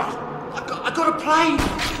 You're about. I got a plane.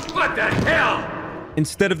 What the hell?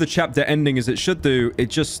 Instead of the chapter ending as it should do, it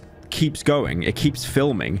just keeps going. It keeps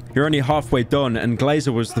filming. You're only halfway done, and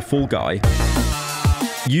Glazer was the fool guy.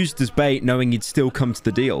 Used as bait, knowing he'd still come to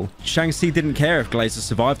the deal. Shang-Chi didn't care if Glazer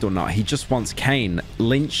survived or not. He just wants Kane,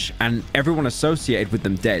 Lynch, and everyone associated with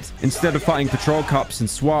them dead. Instead of fighting patrol cops and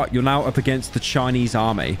SWAT, you're now up against the Chinese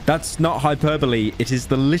army. That's not hyperbole, it is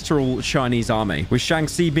the literal Chinese army. With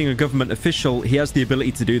Shang-Chi being a government official, he has the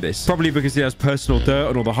ability to do this. Probably because he has personal dirt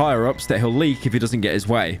on all the higher-ups that he'll leak if he doesn't get his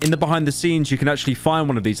way. In the behind the scenes, you can actually find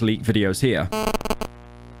one of these leaked videos here.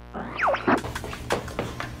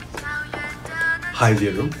 Hi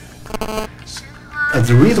there. The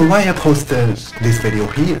reason why I posted this video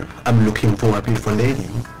here, I'm looking for a beautiful lady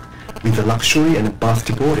with the luxury and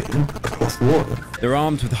busty body across the world. They're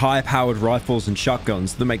armed with high-powered rifles and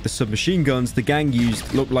shotguns that make the submachine guns the gang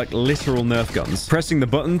used look like literal Nerf guns. Pressing the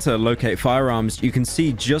button to locate firearms, you can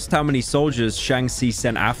see just how many soldiers Shang-Chi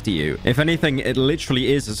sent after you. If anything, it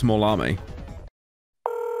literally is a small army.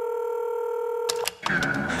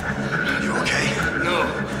 You okay? No.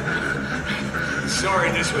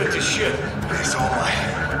 Sorry, this went to shit. It's all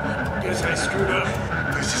right. Guess I screwed up.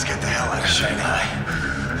 Let's just get the hell out of Shanghai.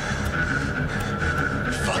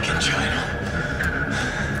 Fucking China.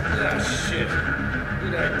 Ah, shit.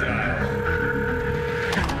 Did I die?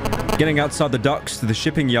 Getting outside the docks to the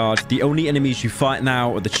shipping yard, the only enemies you fight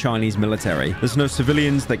now are the Chinese military. There's no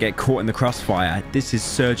civilians that get caught in the crossfire. This is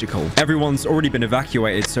surgical. Everyone's already been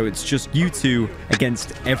evacuated, so it's just you two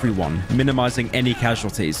against everyone, minimizing any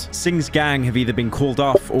casualties. Singh's gang have either been called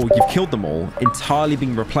off or you've killed them all, entirely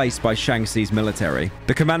being replaced by Shang-Chi's military.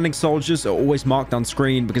 The commanding soldiers are always marked on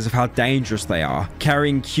screen because of how dangerous they are,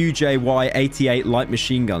 carrying QJY-88 light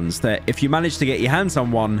machine guns that, if you manage to get your hands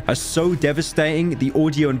on one, are so devastating the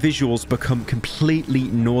audio and visuals become completely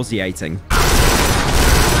nauseating.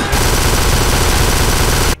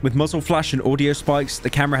 With muzzle flash and audio spikes, the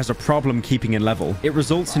camera has a problem keeping in level. It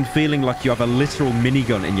results in feeling like you have a literal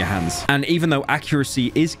minigun in your hands. And even though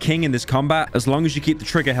accuracy is king in this combat, as long as you keep the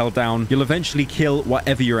trigger held down, you'll eventually kill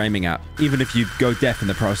whatever you're aiming at, even if you go deaf in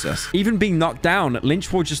the process. Even being knocked down,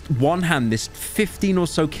 Lynch will just one-hand this 15 or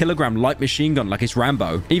so kilogram light machine gun like it's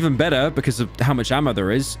Rambo. Even better, because of how much ammo there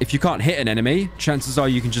is, if you can't hit an enemy, chances are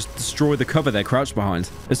you can just destroy the cover they're crouched behind.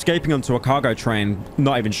 Escaping onto a cargo train,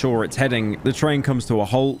 not even sure where it's heading, the train comes to a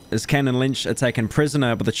halt as Ken and Lynch are taken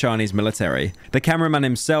prisoner by the Chinese military. The cameraman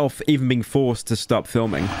himself even being forced to stop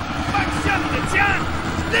filming.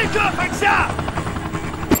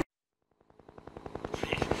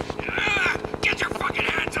 Get your fucking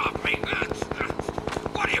hands off me!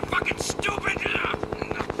 What are you, fucking stupid?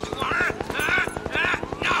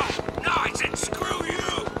 No, I said screw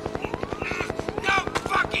you! No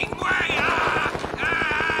fucking way!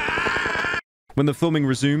 When the filming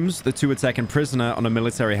resumes, the two are taken prisoner on a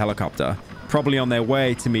military helicopter, probably on their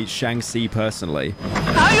way to meet Shang-Chi personally.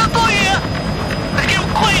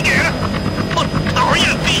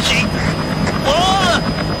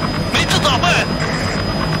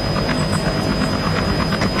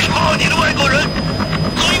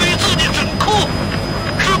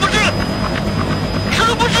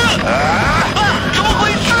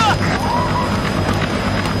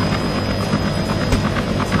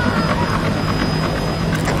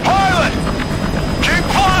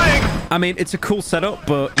 I mean, it's a cool setup,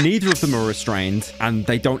 but neither of them are restrained, and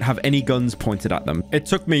they don't have any guns pointed at them. It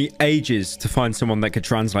took me ages to find someone that could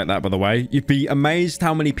translate that, by the way. You'd be amazed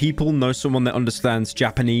how many people know someone that understands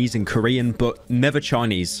Japanese and Korean, but never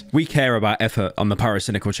Chinese. We care about effort on the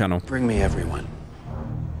Pyrocynical channel. Bring me everyone.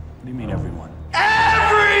 What do you mean everyone?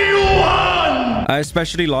 I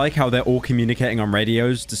especially like how they're all communicating on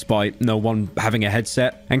radios despite no one having a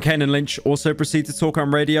headset. And Ken and Lynch also proceed to talk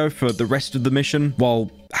on radio for the rest of the mission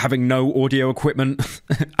while having no audio equipment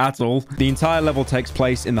at all. The entire level takes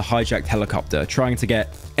place in the hijacked helicopter, trying to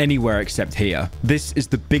get anywhere except here. This is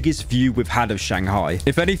the biggest view we've had of Shanghai.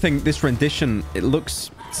 If anything, this rendition, it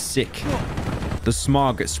looks sick. The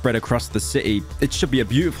smog spread across the city. It should be a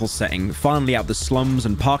beautiful setting, finally out the slums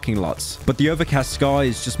and parking lots. But the overcast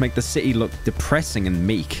skies just make the city look depressing and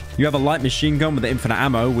meek. You have a light machine gun with infinite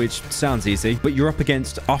ammo, which sounds easy, but you're up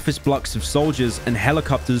against office blocks of soldiers and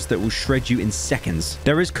helicopters that will shred you in seconds.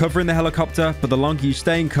 There is cover in the helicopter, but the longer you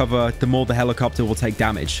stay in cover, the more the helicopter will take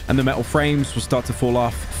damage, and the metal frames will start to fall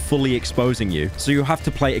off, fully exposing you. So you'll have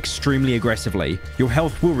to play extremely aggressively. Your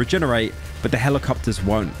health will regenerate, but the helicopters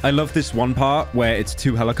won't. I love this one part where it's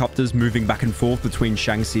 2 helicopters moving back and forth between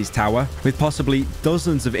Shang-Chi's tower, with possibly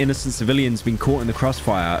dozens of innocent civilians being caught in the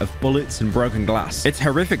crossfire of bullets and broken glass. It's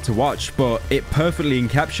horrific to watch, but it perfectly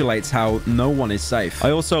encapsulates how no one is safe.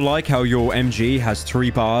 I also like how your MG has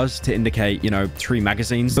 3 bars to indicate, 3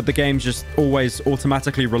 magazines, but the game just always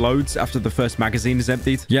automatically reloads after the first magazine is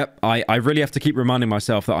emptied. Yep, I really have to keep reminding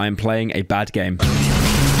myself that I am playing a bad game.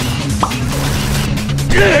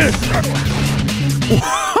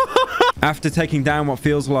 After taking down what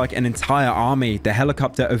feels like an entire army, the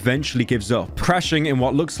helicopter eventually gives up, crashing in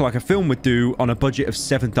what looks like a film would do on a budget of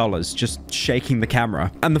 $7, just shaking the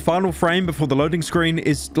camera. And the final frame before the loading screen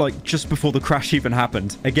is like just before the crash even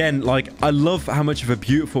happened. Again, like, I love how much of a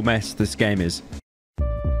beautiful mess this game is.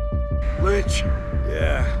 Lynch.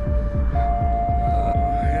 Yeah.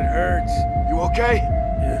 It hurts. You okay?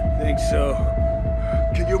 Yeah, think so.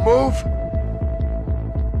 Can you move?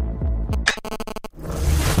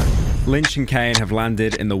 Lynch and Kane have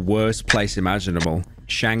landed in the worst place imaginable.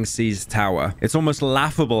 Shang-Chi's tower. It's almost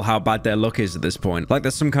laughable how bad their luck is at this point. Like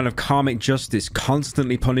there's some kind of karmic justice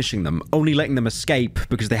constantly punishing them, only letting them escape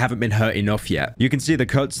because they haven't been hurt enough yet. You can see the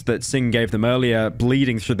cuts that Singh gave them earlier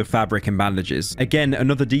bleeding through the fabric and bandages. Again,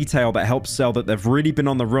 another detail that helps sell that they've really been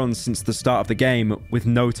on the run since the start of the game with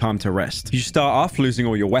no time to rest. You start off losing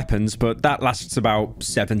all your weapons, but that lasts about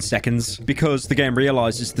 7 seconds because the game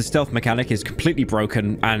realizes the stealth mechanic is completely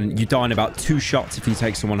broken and you die in about 2 shots if you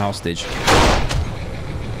take someone hostage.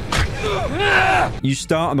 You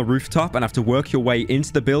start on the rooftop and have to work your way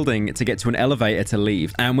into the building to get to an elevator to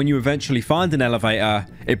leave. And when you eventually find an elevator,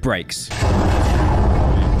 it breaks.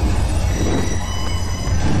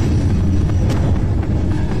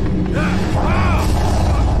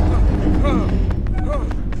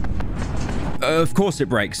 Of course it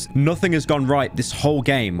breaks. Nothing has gone right this whole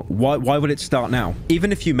game. Why would it start now?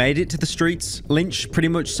 Even if you made it to the streets, Lynch pretty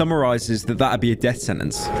much summarizes that that'd be a death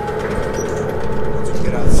sentence. Once we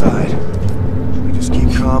get outside, we just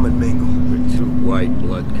keep calm and mingle. We're 2 white,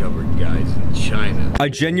 blood-covered guys in China. I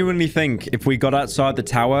genuinely think if we got outside the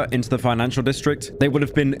tower into the financial district, they would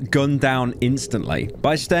have been gunned down instantly.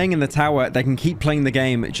 By staying in the tower, they can keep playing the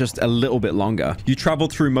game just a little bit longer. You travel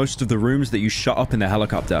through most of the rooms that you shot up in the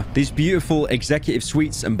helicopter. These beautiful executive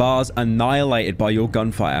suites and bars annihilated by your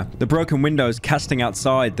gunfire. The broken windows casting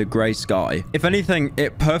outside the grey sky. If anything,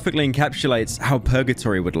 it perfectly encapsulates how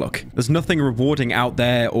purgatory would look. There's nothing rewarding out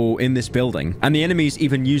there or in this building. And the enemies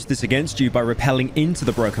even use this against you by rappelling into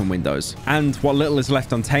the broken windows. And what little is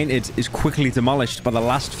left untainted is quickly demolished by the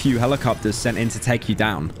last few helicopters sent in to take you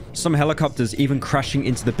down. Some helicopters even crashing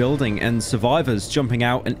into the building and survivors jumping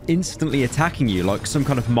out and instantly attacking you like some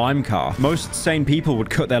kind of mime car. Most sane people would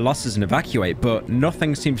cut their losses and evacuate, but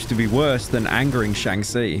nothing seems to be worse than angering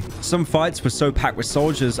Shang-Chi. Some fights were so packed with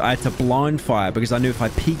soldiers I had to blind fire because I knew if I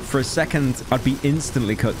peeked for a second, I'd be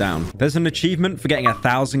instantly cut down. There's an achievement for getting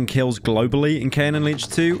 1,000 kills globally in Kane and Lynch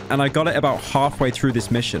 2, and I got it about halfway through this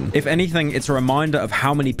mission. If anything, it's a reminder of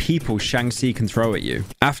how many people Shang-Chi can throw at you.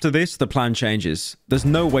 After this, the plan changes. There's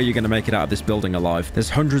no way you're going to make it out of this building alive. There's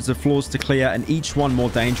hundreds of floors to clear and each one more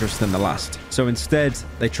dangerous than the last. So instead,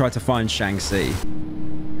 they try to find Shang-Chi.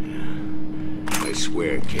 I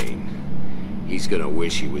swear, Kane, he's gonna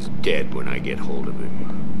wish he was dead when I get hold of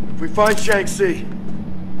him. If we find Shang-Chi,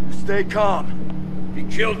 stay calm. He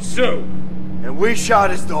killed Sue. And we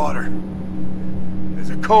shot his daughter. There's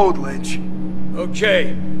a code, Lynch.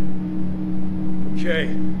 Okay.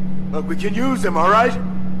 Okay. Look, we can use him, all right?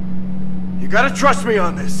 You gotta trust me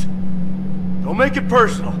on this. Don't make it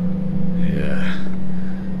personal. Yeah,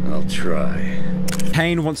 I'll try.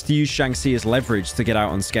 Kane wants to use Shang-Chi as leverage to get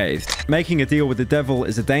out unscathed. Making a deal with the devil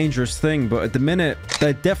is a dangerous thing, but at the minute,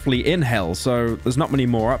 they're definitely in hell, so there's not many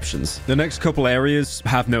more options. The next couple areas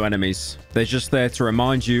have no enemies. They're just there to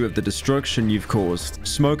remind you of the destruction you've caused.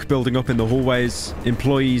 Smoke building up in the hallways,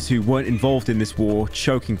 employees who weren't involved in this war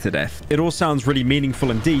choking to death. It all sounds really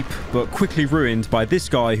meaningful and deep, but quickly ruined by this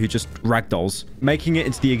guy who just ragdolls. Making it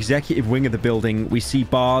into the executive wing of the building, we see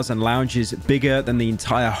bars and lounges bigger than the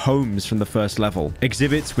entire homes from the first level.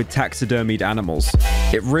 Exhibits with taxidermied animals.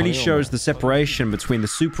 It really shows the separation between the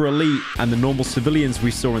super elite and the normal civilians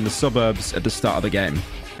we saw in the suburbs at the start of the game.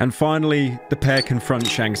 And finally, the pair confront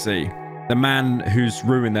Shang-Chi, the man who's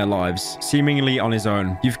ruined their lives, seemingly on his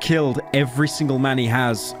own. You've killed every single man he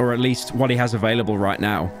has, or at least what he has available right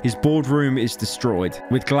now. His boardroom is destroyed,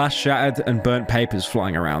 with glass shattered and burnt papers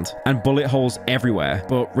flying around, and bullet holes everywhere.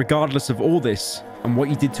 But regardless of all this, and what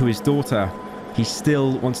you did to his daughter, he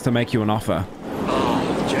still wants to make you an offer.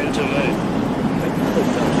 Oh, gentlemen.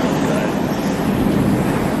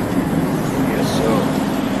 Yes, so.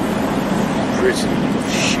 Prison,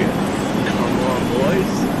 shit.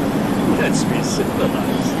 civilized? Let's be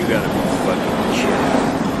civilized. You gotta be fucking kidding.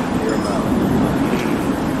 Hear him out.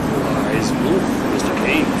 Eyes move, Mr.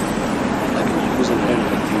 Kane. I can use an hand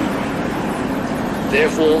like you.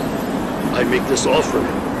 Therefore, I make this offer.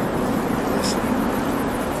 Listen.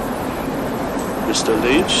 Mr.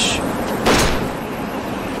 Lynch.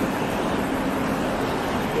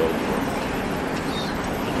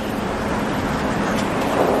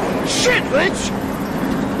 Shit, Lynch!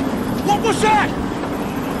 What was that?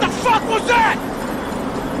 The fuck was that?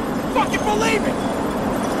 Fucking believe it!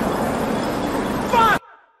 Fuck!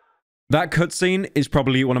 That cutscene is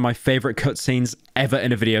probably one of my favorite cutscenes ever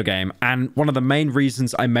in a video game, and one of the main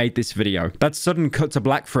reasons I made this video. That sudden cut to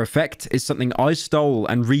black for effect is something I stole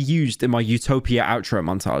and reused in my Utopia outro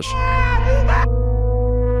montage.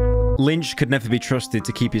 Lynch could never be trusted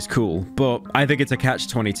to keep his cool, but I think it's a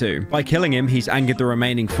catch-22. By killing him, he's angered the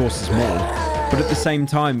remaining forces more. But at the same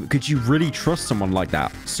time, could you really trust someone like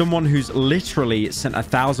that? Someone who's literally sent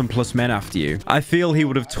 1,000+ men after you. I feel he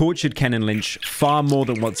would have tortured Ken and Lynch far more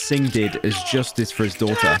than what Singh did as justice for his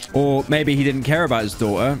daughter. Or maybe he didn't care about his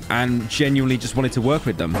daughter and genuinely just wanted to work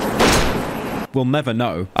with them. We'll never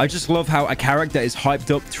know. I just love how a character is hyped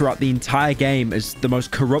up throughout the entire game as the most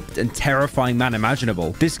corrupt and terrifying man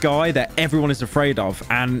imaginable. This guy that everyone is afraid of,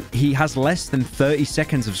 and he has less than 30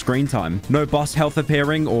 seconds of screen time. No boss health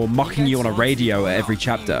appearing or mocking you on a radio at every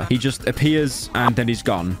chapter. He just appears and then he's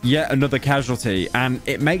gone. Yet another casualty, and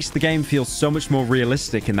it makes the game feel so much more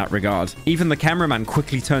realistic in that regard. Even the cameraman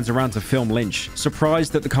quickly turns around to film Lynch,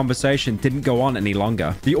 surprised that the conversation didn't go on any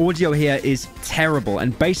longer. The audio here is terrible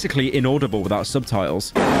and basically inaudible without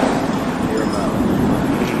subtitles.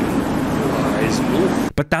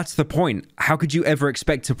 But that's the point. How could you ever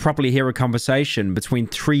expect to properly hear a conversation between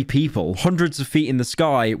 3 people, hundreds of feet in the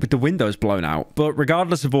sky with the windows blown out? But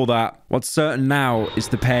regardless of all that, what's certain now is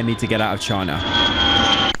the pair need to get out of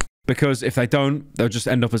China. Because if they don't, they'll just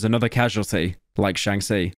end up as another casualty, like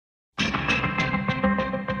Shanghai.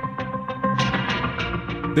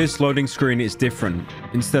 This loading screen is different.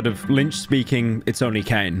 Instead of Lynch speaking, it's only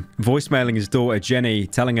Kane, voicemailing his daughter Jenny,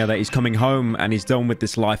 telling her that he's coming home and he's done with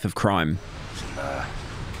this life of crime.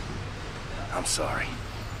 I'm sorry.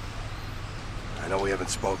 I know we haven't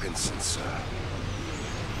spoken since,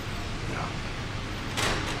 you know.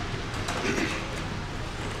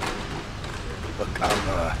 Look,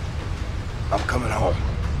 I'm coming home.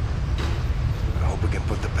 I hope we can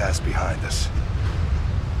put the past behind us.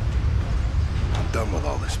 I'm done with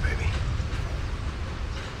all this, baby.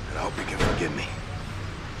 And I hope you can forgive me.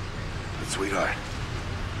 But sweetheart,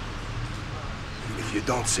 if you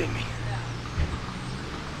don't see me,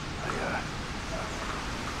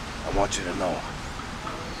 I want you to know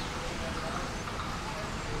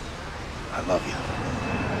I love you.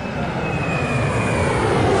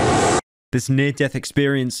 This near-death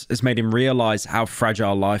experience has made him realize how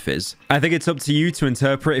fragile life is. I think it's up to you to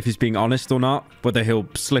interpret if he's being honest or not, whether he'll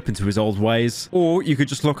slip into his old ways. Or you could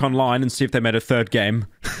just look online and see if they made a 3rd game.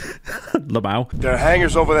 Lamau. There are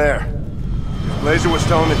hangars over there. If Laser was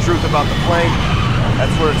telling the truth about the plane,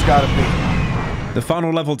 that's where it's gotta be. The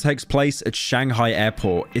final level takes place at Shanghai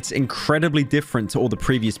Airport. It's incredibly different to all the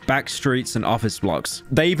previous back streets and office blocks.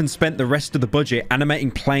 They even spent the rest of the budget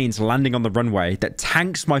animating planes landing on the runway that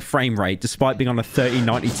tanks my frame rate despite being on a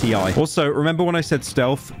 3090 Ti. Also, remember when I said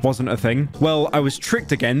stealth wasn't a thing? Well, I was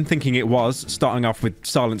tricked again thinking it was, starting off with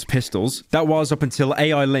silenced pistols. That was up until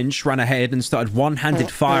AI Lynch ran ahead and started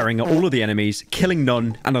one-handed firing at all of the enemies, killing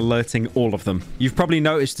none and alerting all of them. You've probably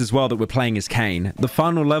noticed as well that we're playing as Kane. The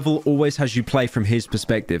final level always has you play from his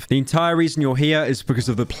perspective. The entire reason you're here is because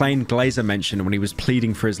of the plane Glazer mentioned when he was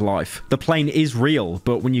pleading for his life. The plane is real,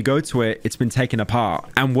 but when you go to it, it's been taken apart.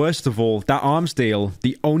 And worst of all, that arms deal,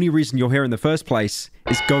 the only reason you're here in the first place,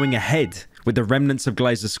 is going ahead with the remnants of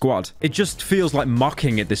Glazer's squad. It just feels like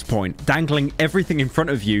mocking at this point, dangling everything in front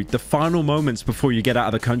of you the final moments before you get out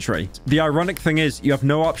of the country. The ironic thing is, you have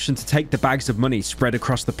no option to take the bags of money spread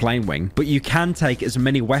across the plane wing, but you can take as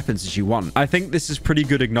many weapons as you want. I think this is pretty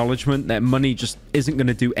good acknowledgement that money just isn't going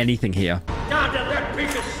to do anything here. God, did that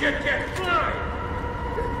piece of shit get fly?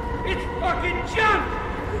 It's fucking junk!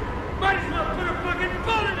 Might as well put a fucking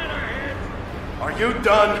bullet in our heads! Are you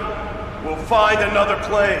done? We'll find another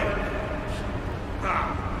plane.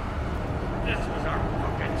 This was our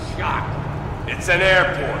fucking shot. It's an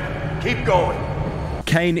airport. Keep going.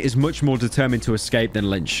 Kane is much more determined to escape than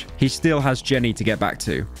Lynch. He still has Jenny to get back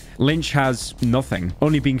to. Lynch has nothing,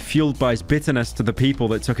 only being fueled by his bitterness to the people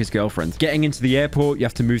that took his girlfriend. Getting into the airport, you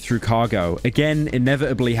have to move through cargo. Again,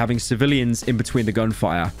 inevitably having civilians in between the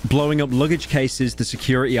gunfire. Blowing up luggage cases the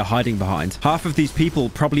security are hiding behind. Half of these people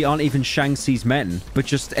probably aren't even Shang-Chi's men, but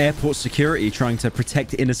just airport security trying to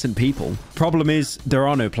protect innocent people. Problem is, there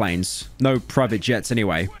are no planes. No private jets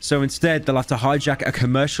anyway. So instead, they'll have to hijack a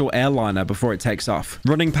commercial airliner before it takes off.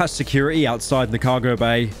 Running past security outside the cargo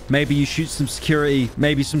bay, maybe you shoot some security,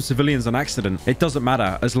 maybe some civilians on accident. It doesn't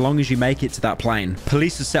matter, as long as you make it to that plane.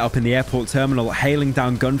 Police are set up in the airport terminal, hailing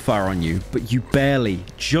down gunfire on you, but you barely,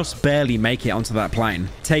 just barely make it onto that plane,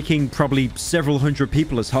 taking probably several hundred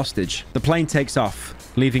people as hostage. The plane takes off,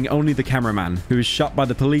 leaving only the cameraman, who is shot by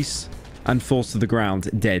the police and falls to the ground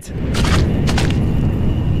dead.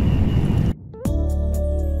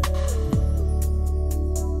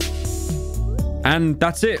 And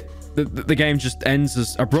that's it. The game just ends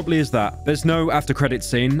as abruptly as that. There's no after credits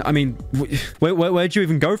scene. I mean, where'd you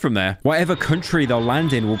even go from there? Whatever country they'll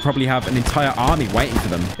land in will probably have an entire army waiting for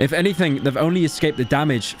them. If anything, they've only escaped the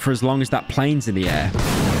damage for as long as that plane's in the air.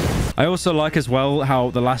 I also like as well how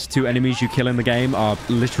the last two enemies you kill in the game are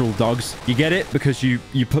literal dogs. You get it? Because you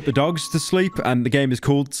put the dogs to sleep and the game is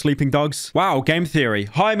called Sleeping Dogs. Wow, game theory.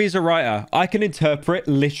 Hi, me's a writer. I can interpret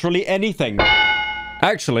literally anything.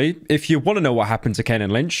 Actually, if you want to know what happened to Kane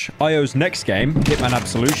and Lynch, IO's next game, Hitman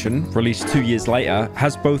Absolution, released 2 years later,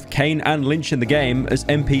 has both Kane and Lynch in the game as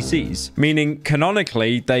NPCs, meaning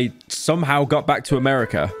canonically they somehow got back to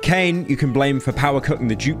America. Kane, you can blame for power cutting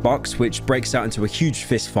the jukebox, which breaks out into a huge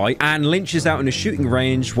fist fight, and Lynch is out in a shooting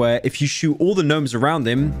range where if you shoot all the gnomes around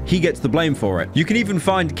him, he gets the blame for it. You can even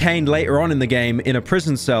find Kane later on in the game in a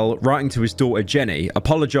prison cell writing to his daughter Jenny,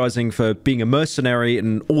 apologizing for being a mercenary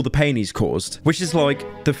and all the pain he's caused, which is like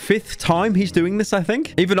the 5th time he's doing this, I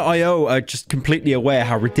think. Even IO are just completely aware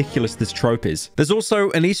how ridiculous this trope is. There's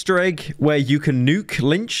also an Easter egg where you can nuke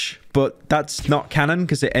Lynch, but that's not canon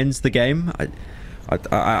because it ends the game.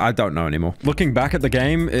 I don't know anymore. Looking back at the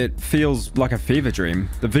game, it feels like a fever dream.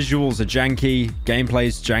 The visuals are janky,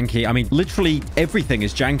 gameplay's janky. I mean, literally everything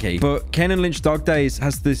is janky. But Kane and Lynch Dog Days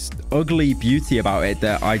has this ugly beauty about it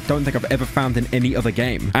that I don't think I've ever found in any other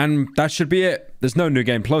game. And that should be it. There's no New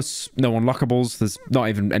Game Plus, no unlockables, there's not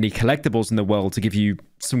even any collectibles in the world to give you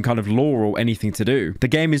some kind of lore or anything to do. The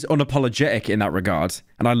game is unapologetic in that regard,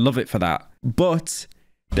 and I love it for that. But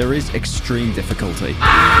there is extreme difficulty.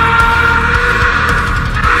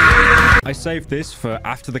 I saved this for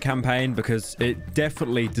after the campaign because it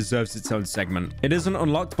definitely deserves its own segment. It isn't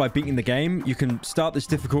unlocked by beating the game. You can start this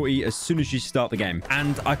difficulty as soon as you start the game.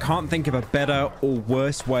 And I can't think of a better or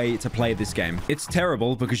worse way to play this game. It's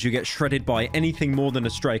terrible because you get shredded by anything more than a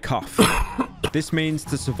stray cough. This means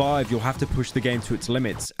to survive, you'll have to push the game to its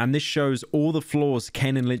limits, and this shows all the flaws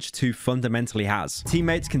Kane and Lynch 2 fundamentally has.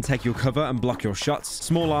 Teammates can take your cover and block your shots,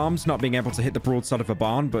 small arms not being able to hit the broadside of a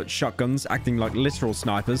barn, but shotguns acting like literal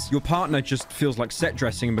snipers. Your partner just feels like set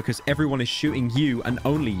dressing because everyone is shooting you and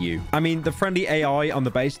only you. I mean, the friendly AI on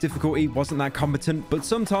the base difficulty wasn't that competent, but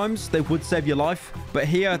sometimes they would save your life, but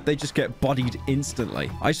here they just get bodied instantly.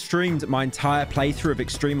 I streamed my entire playthrough of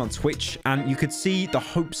Extreme on Twitch, and you could see the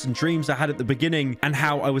hopes and dreams I had at the beginning and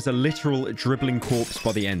how I was a literal dribbling corpse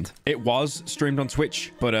by the end. It was streamed on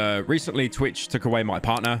Twitch, but recently Twitch took away my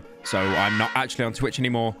partner, so I'm not actually on Twitch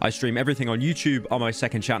anymore. I stream everything on YouTube on my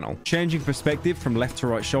second channel. Changing perspective from left to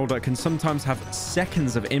right shoulder can sometimes have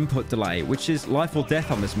seconds of input delay, which is life or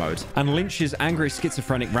death on this mode. And Lynch's angry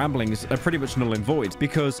schizophrenic ramblings are pretty much null and void,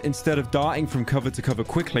 because instead of darting from cover to cover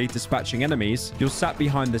quickly, dispatching enemies, you're sat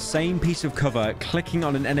behind the same piece of cover, clicking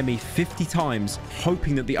on an enemy 50 times,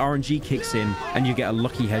 hoping that the RNG kicks in and you get a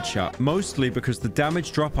lucky headshot. Mostly because the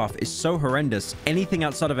damage drop-off is so horrendous, anything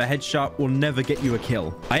outside of a headshot will never get you a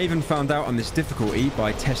kill. I even found out on this difficulty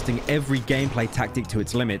by testing every gameplay tactic to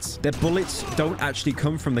its limits. Their bullets don't actually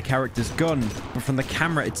come from the character's gun, but from the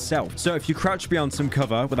camera itself. So if you crouch behind some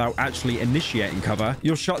cover without actually initiating cover,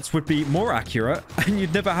 your shots would be more accurate and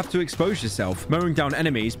you'd never have to expose yourself, mowing down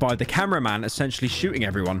enemies by the cameraman essentially shooting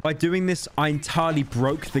everyone. By doing this, I entirely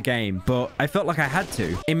broke the game, but I felt like I had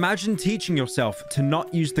to. Imagine teaching yourself to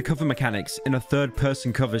not use the cover mechanics in a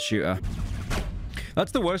third-person cover shooter.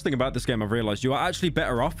 That's the worst thing about this game, I've realized. You are actually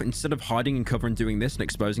better off, instead of hiding in cover and doing this and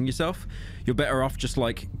exposing yourself, you're better off just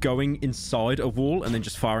like going inside a wall and then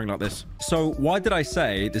just firing like this. So why did I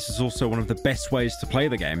say this is also one of the best ways to play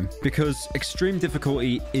the game? Because extreme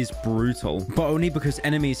difficulty is brutal, but only because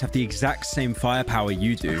enemies have the exact same firepower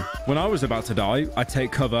you do. When I was about to die, I'd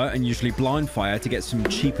take cover and usually blind fire to get some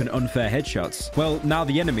cheap and unfair headshots. Well, now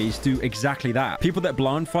the enemies do exactly that. People that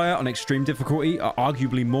blind fire on extreme difficulty are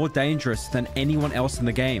arguably more dangerous than anyone else in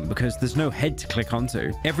the game because there's no head to click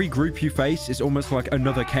onto. Every group you face is almost like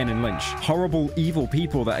another Kane and Lynch. Horrible, evil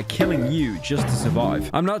people that are killing you just to survive.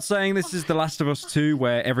 I'm not saying this is The Last of Us 2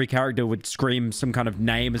 where every character would scream some kind of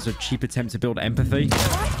name as a cheap attempt to build empathy.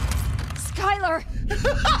 Skylar!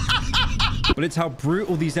 But it's how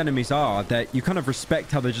brutal these enemies are that you kind of respect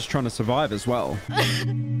how they're just trying to survive as well.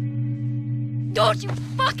 Don't you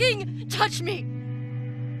fucking touch me!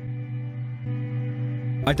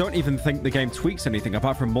 I don't even think the game tweaks anything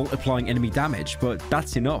apart from multiplying enemy damage, but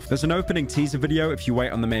that's enough. There's an opening teaser video if you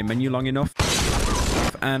wait on the main menu long enough.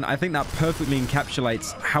 And I think that perfectly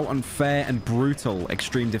encapsulates how unfair and brutal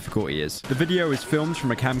extreme difficulty is. The video is filmed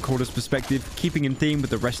from a camcorder's perspective, keeping in theme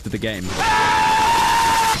with the rest of the game.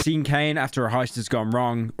 Seeing Kane after a heist has gone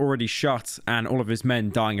wrong, already shot, and all of his men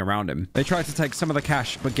dying around him. They try to take some of the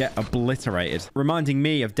cash, but get obliterated, reminding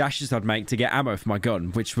me of dashes I'd make to get ammo for my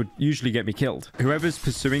gun, which would usually get me killed. Whoever's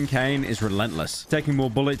pursuing Kane is relentless, taking more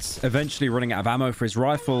bullets, eventually running out of ammo for his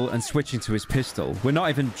rifle, and switching to his pistol. We're not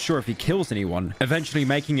even sure if he kills anyone, eventually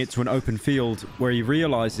making it to an open field where he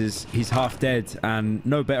realizes he's half dead and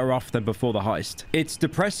no better off than before the heist. It's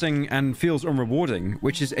depressing and feels unrewarding,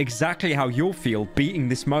 which is exactly how you'll feel beating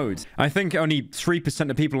this mode. I think only 3%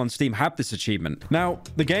 of people on Steam have this achievement. Now,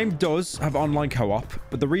 the game does have online co-op,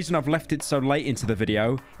 but the reason I've left it so late into the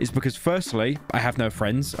video is because firstly, I have no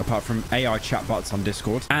friends apart from AI chatbots on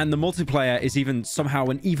Discord, and the multiplayer is even somehow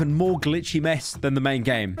an even more glitchy mess than the main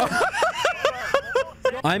game.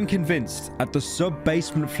 I'm convinced at the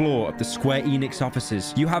sub-basement floor of the Square Enix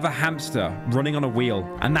offices, you have a hamster running on a wheel,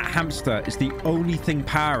 and that hamster is the only thing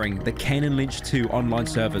powering the Kane and Lynch 2 online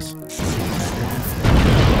servers.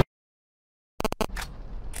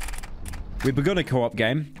 We've begun a co-op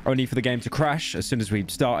game, only for the game to crash as soon as we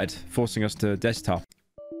started, forcing us to desktop.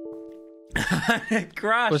 It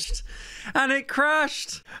crashed. And it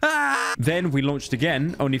crashed. Ah! Then we launched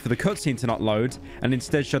again, only for the cutscene to not load, and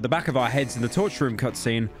instead showed the back of our heads in the torture room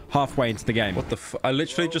cutscene halfway into the game. What the f— I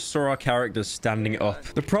literally just saw our characters standing up.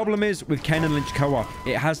 The problem is, with Kane and Lynch co-op,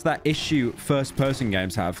 it has that issue first-person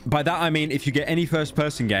games have. By that, I mean, if you get any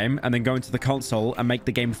first-person game, and then go into the console and make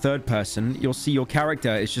the game third-person, you'll see your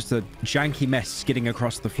character is just a janky mess skidding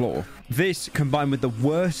across the floor. This, combined with the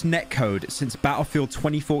worst netcode since Battlefield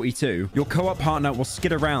 2042, your co-op partner will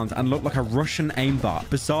skid around and look like a Russian aimbot,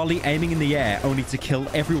 bizarrely aiming in the air only to kill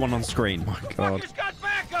everyone on screen. Oh my god. Got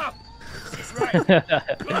backup! That's right.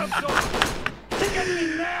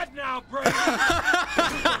 Getting mad now, bro.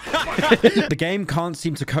 The game can't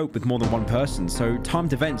seem to cope with more than one person, so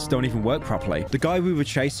timed events don't even work properly. The guy we were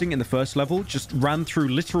chasing in the first level just ran through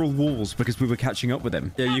literal walls because we were catching up with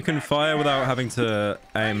him. Yeah, you can fire without having to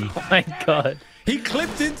aim. Oh my god. He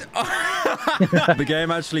clipped it! The game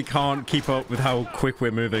actually can't keep up with how quick we're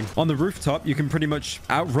moving. On the rooftop, you can pretty much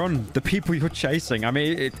outrun the people you're chasing. I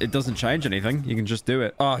mean, it doesn't change anything. You can just do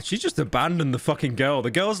it. Oh, she just abandoned the fucking girl. The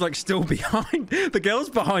girl's like still behind. The girl's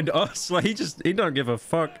behind us. Like, he don't give a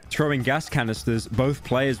fuck. Throwing gas canisters, both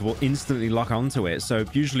players will instantly lock onto it. So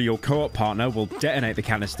usually your co-op partner will detonate the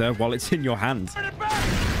canister while it's in your hand.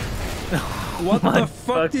 What the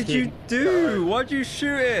fuck did you do? Why'd you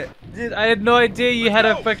shoot it? Dude, I had no idea you had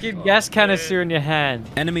a fucking gas canister in your hand.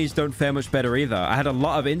 Enemies don't fare much better either. I had a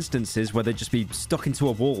lot of instances where they'd just be stuck into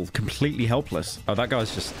a wall, completely helpless. Oh, that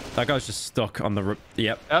guy's just stuck on the...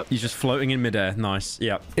 Yep. He's just floating in midair. Nice.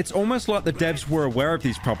 Yep. It's almost like the devs were aware of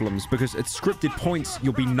these problems because at scripted points,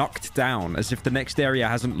 you'll be knocked down as if the next area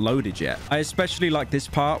hasn't loaded yet. I especially like this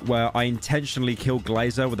part where I intentionally killed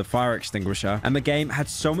Glazer with a fire extinguisher, and the game had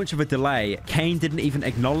so much of a delay, Kane didn't even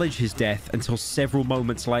acknowledge his death until several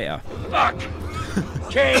moments later. Fuck!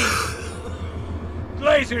 Kane!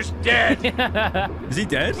 Glazer's dead! Is he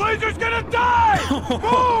dead? Glazer's gonna die!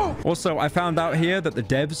 Move! Also, I found out here that the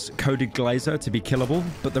devs coded Glazer to be killable,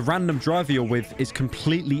 but the random driver you're with is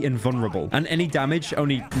completely invulnerable, and any damage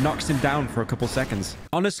only knocks him down for a couple seconds.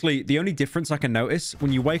 Honestly, the only difference I can notice,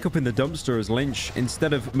 when you wake up in the dumpster as Lynch,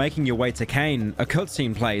 instead of making your way to Kane, a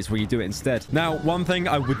cutscene plays where you do it instead. Now, one thing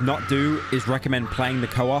I would not do is recommend playing the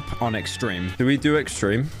co-op on Extreme. Do we do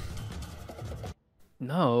Extreme?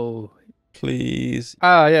 No. Please.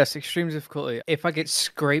 Ah, yes, extreme difficulty. If I get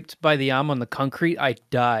scraped by the arm on the concrete, I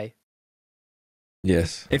die.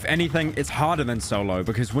 Yes. If anything, it's harder than solo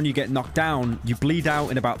because when you get knocked down, you bleed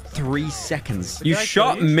out in about 3 seconds. You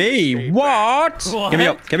shot me. What? Give me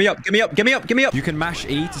up. Give me up. Give me up. Give me up. Give me up. You can mash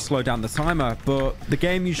E to slow down the timer, but the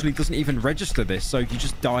game usually doesn't even register this, so you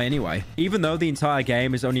just die anyway. Even though the entire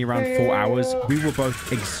game is only around 4 hours, we were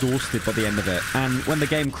both exhausted by the end of it. And when the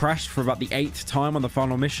game crashed for about the 8th time on the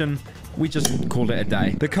final mission, we just called it a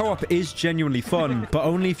day. The co-op is genuinely fun, but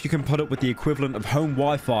only if you can put up with the equivalent of home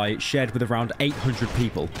Wi-Fi shared with around 800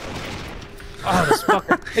 people. Oh, this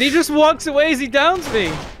fucker. And he just walks away as he downs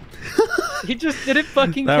me. He just didn't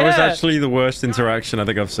fucking care. That was actually the worst interaction I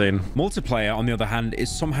think I've seen. Multiplayer, on the other hand,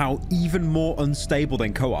 is somehow even more unstable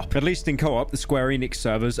than co-op. At least in co-op, the Square Enix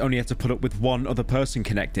servers only had to put up with 1 other person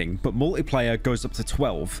connecting, but multiplayer goes up to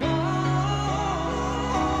 12.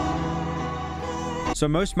 So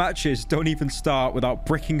most matches don't even start without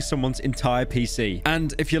bricking someone's entire PC.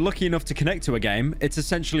 And if you're lucky enough to connect to a game, it's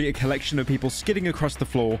essentially a collection of people skidding across the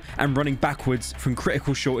floor and running backwards from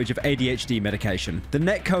critical shortage of ADHD medication. The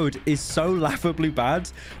netcode is so laughably bad,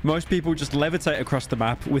 most people just levitate across the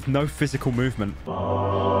map with no physical movement.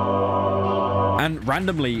 And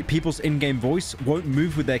randomly, people's in-game voice won't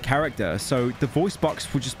move with their character, so the voice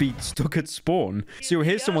box will just be stuck at spawn. So you'll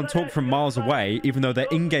hear someone talk from miles away, even though their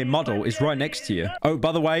in-game model is right next to you. Oh,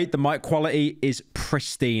 by the way, the mic quality is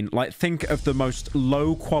pristine. Like, think of the most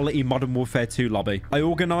low-quality Modern Warfare 2 lobby. I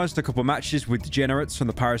organized a couple matches with degenerates from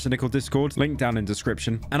the Pyrocynical Discord, link down in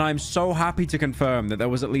description. And I'm so happy to confirm that there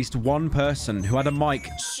was at least one person who had a mic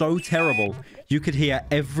so terrible, you could hear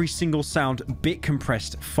every single sound bit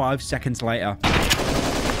compressed 5 seconds later.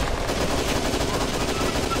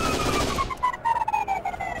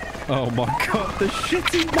 Oh my god, the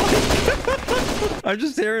shitty mic. I'm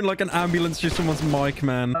just hearing like an ambulance through someone's mic,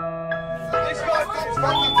 man.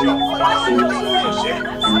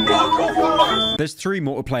 There's 3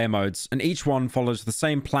 multiplayer modes, and each one follows the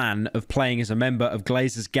same plan of playing as a member of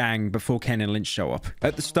Glazer's gang before Ken and Lynch show up.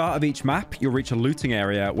 At the start of each map, you'll reach a looting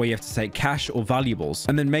area where you have to take cash or valuables,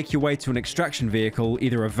 and then make your way to an extraction vehicle,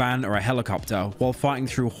 either a van or a helicopter, while fighting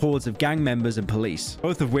through hordes of gang members and police,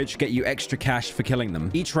 both of which get you extra cash for killing them.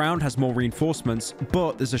 Each round has more reinforcements,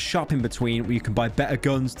 but there's a shop in between where you can buy better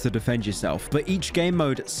guns to defend yourself. But each game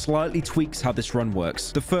mode slightly tweaks how this run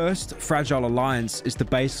works. The first, Fragile Alliance, is the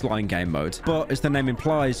baseline game mode, but as the name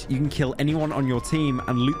implies, you can kill anyone on your team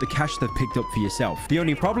and loot the cash they've picked up for yourself. The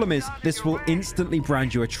only problem is this will instantly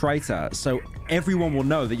brand you a traitor, so everyone will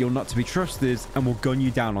know that you're not to be trusted and will gun you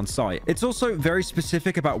down on sight. It's also very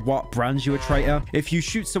specific about what brands you a traitor. If you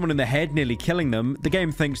shoot someone in the head, nearly killing them, the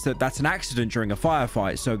game thinks that that's an accident during a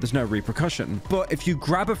firefight, so there's no repercussion. But if you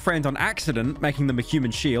grab a friend on accident, making them a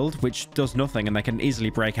human shield, which does nothing and they can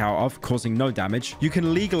easily break out of, causing no damage, you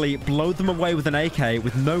can legally blow them away with an AK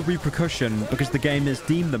with no repercussion because the game has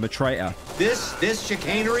deemed them a traitor. This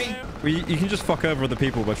chicanery? Well, you can just fuck over other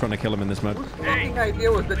people by trying to kill them in this mode. The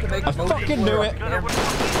idea was to make I fucking knew it.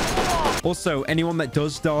 Also, anyone that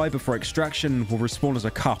does die before extraction will respawn as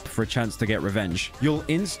a cop for a chance to get revenge. You'll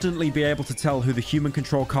instantly be able to tell who the human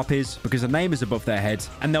control cop is because a name is above their head,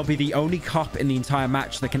 and they'll be the only cop in the entire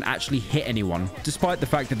match that can actually hit anyone, despite the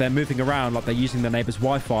fact that they're moving around like they're using their neighbor's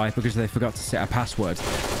Wi-Fi because they forgot to set a password.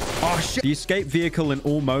 Oh shit! The escape vehicle in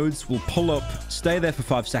all modes will pull up, stay there for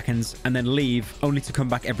 5 seconds, and then leave, only to come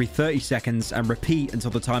back every 30 seconds and repeat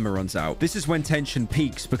until the timer runs out. This is when tension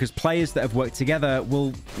peaks because players that have worked together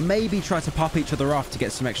will maybe try to pop each other off to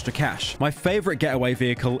get some extra cash. My favorite getaway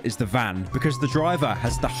vehicle is the van because the driver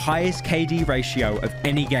has the highest KD ratio of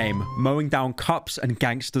any game, mowing down cops and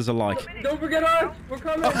gangsters alike. Don't forget us! We're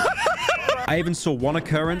coming! I even saw one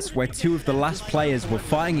occurrence where 2 of the last players were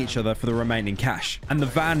fighting each other for the remaining cash, and the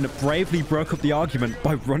van bravely broke up the argument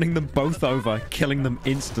by running them both over, killing them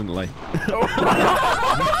instantly.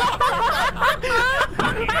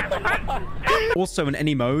 Also, in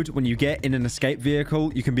any mode, when you get in an escape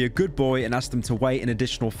vehicle, you can be a good boy and ask them to wait an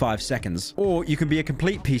additional 5 seconds. Or you can be a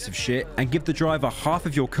complete piece of shit and give the driver half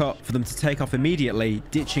of your cut for them to take off immediately,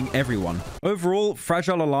 ditching everyone. Overall,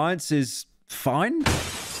 Fragile Alliance is fine.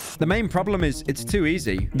 The main problem is it's too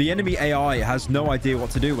easy. The enemy AI has no idea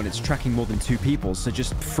what to do when it's tracking more than 2 people, so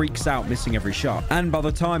just freaks out missing every shot. And by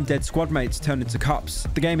the time dead squad mates turn into cops,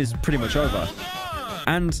 the game is pretty much over.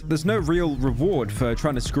 And there's no real reward for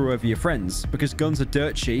trying to screw over your friends, because guns are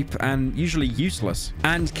dirt cheap and usually useless.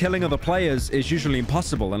 And killing other players is usually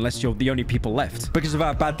impossible unless you're the only people left. Because of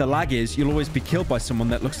how bad the lag is, you'll always be killed by someone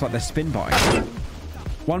that looks like they're spin botting.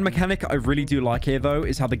 One mechanic I really do like here, though,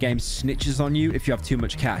 is how the game snitches on you if you have too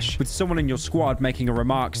much cash, with someone in your squad making a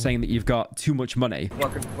remark saying that you've got too much money.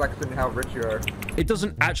 Fucking flexing how rich you are. It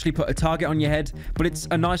doesn't actually put a target on your head, but it's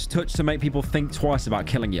a nice touch to make people think twice about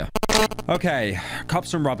killing you. Okay,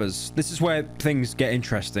 cops and robbers. This is where things get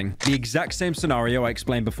interesting. The exact same scenario I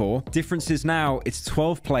explained before. Difference is now it's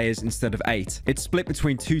 12 players instead of 8. It's split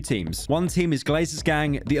between 2 teams. One team is Glazer's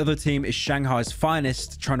gang, the other team is Shanghai's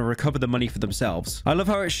finest, trying to recover the money for themselves. I love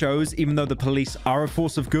how it shows, even though the police are a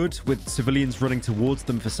force of good, with civilians running towards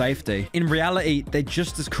them for safety. In reality, they're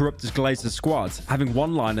just as corrupt as Glazer's squad, having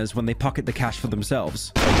one-liners when they pocket the cash for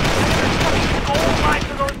themselves.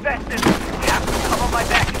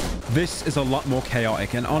 This is a lot more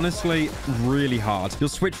chaotic and honestly really hard. You'll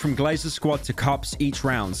switch from Glazer's squad to cops each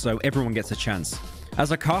round, so everyone gets a chance.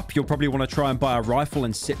 As a cop, you'll probably want to try and buy a rifle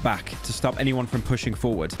and sit back to stop anyone from pushing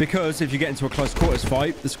forward. Because if you get into a close quarters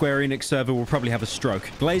fight, the Square Enix server will probably have a stroke.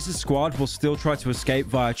 Glazer's squad will still try to escape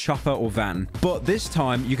via chopper or van. But this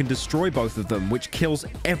time, you can destroy both of them, which kills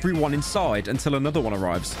everyone inside until another one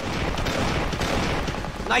arrives.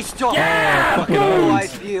 Nice job. Yeah!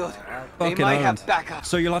 Field. They Fucking might owned. have backup.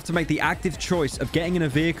 So you'll have to make the active choice of getting in a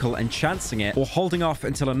vehicle and chancing it, or holding off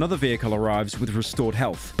until another vehicle arrives with restored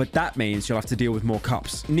health. But that means you'll have to deal with more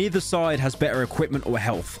cops. Neither side has better equipment or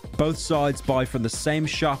health. Both sides buy from the same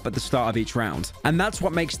shop at the start of each round. And that's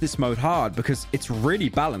what makes this mode hard, because it's really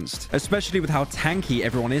balanced, especially with how tanky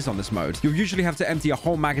everyone is on this mode. You'll usually have to empty a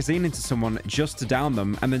whole magazine into someone just to down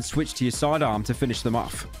them, and then switch to your sidearm to finish them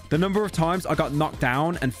off. The number of times I got knocked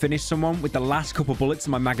down and finished someone with the last couple bullets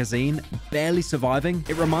in my magazine, barely surviving,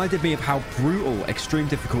 it reminded me of how brutal extreme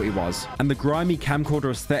difficulty was, and the grimy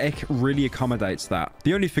camcorder aesthetic really accommodates that.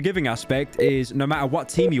 The only forgiving aspect is no matter what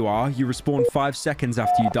team you are, you respawn 5 seconds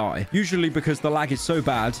after you die. Usually because the lag is so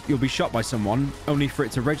bad, you'll be shot by someone, only for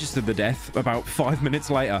it to register the death about 5 minutes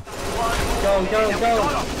later. Go, go,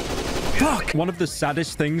 go. Fuck! One of the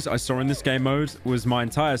saddest things I saw in this game mode was my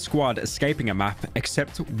entire squad escaping a map,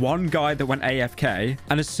 except one guy that went AFK,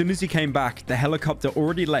 and as soon as he came back, the helicopter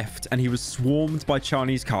already left, and he was swarmed by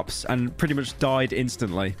Chinese cops, and pretty much died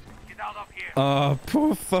instantly. Oh,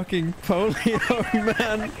 poor fucking Polio,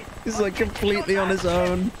 man. He's like completely on his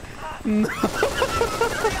own. No.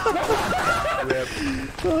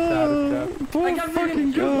 Poor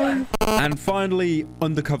fucking guy. And finally,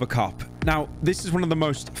 Undercover Cop. Now, this is one of the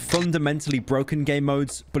most fundamentally broken game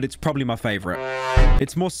modes, but it's probably my favorite.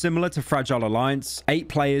 It's more similar to Fragile Alliance, 8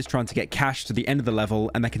 players trying to get cash to the end of the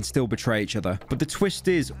level, and they can still betray each other. But the twist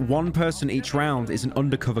is, one person each round is an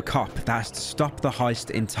undercover cop that has to stop the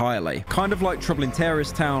heist entirely. Kind of like Trouble in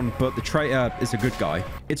Terrorist Town, but the traitor is a good guy.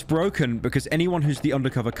 It's broken because anyone who's the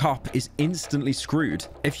undercover cop is instantly screwed.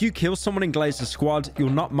 If you kill someone in Glazer's squad,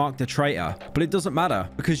 you'll not mark the traitor, but it doesn't matter,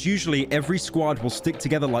 because usually every squad will stick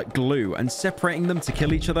together like glue, and separating them to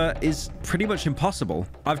kill each other is pretty much impossible.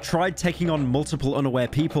 I've tried taking on multiple unaware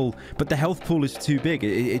people, but the health pool is too big.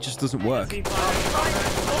 It just doesn't work.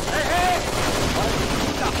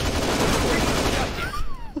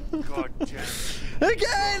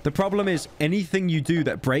 Again! The problem is, anything you do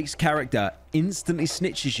that breaks character instantly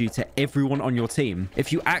snitches you to everyone on your team.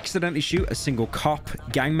 If you accidentally shoot a single cop,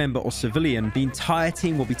 gang member, or civilian, the entire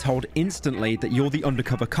team will be told instantly that you're the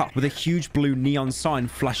undercover cop, with a huge blue neon sign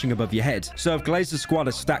flashing above your head. So if Glazer's squad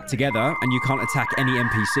are stacked together and you can't attack any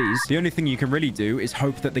NPCs, the only thing you can really do is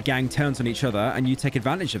hope that the gang turns on each other and you take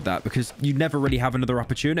advantage of that, because you never really have another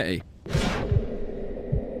opportunity.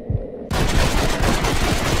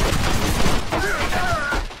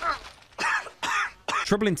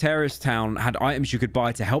 Trouble in Terrorist Town had items you could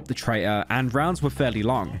buy to help the traitor, and rounds were fairly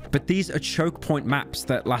long. But these are choke point maps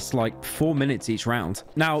that last like 4 minutes each round.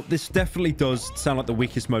 Now, this definitely does sound like the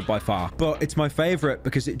weakest mode by far, but it's my favorite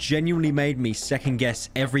because it genuinely made me second guess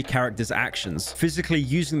every character's actions, physically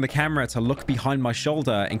using the camera to look behind my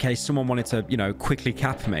shoulder in case someone wanted to, you know, quickly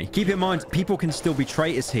cap me. Keep in mind, people can still be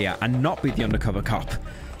traitors here and not be the undercover cop.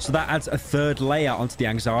 So that adds a third layer onto the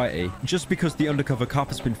anxiety. Just because the undercover cop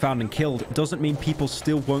has been found and killed doesn't mean people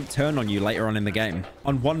still won't turn on you later on in the game.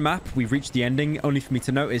 On one map, we reached the ending only for me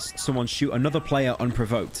to notice someone shoot another player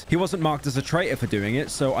unprovoked. He wasn't marked as a traitor for doing it,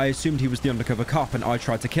 so I assumed he was the undercover cop and I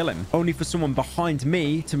tried to kill him. Only for someone behind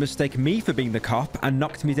me to mistake me for being the cop and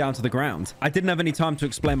knocked me down to the ground. I didn't have any time to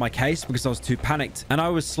explain my case because I was too panicked, and I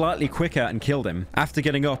was slightly quicker and killed him. After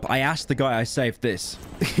getting up, I asked the guy I saved this.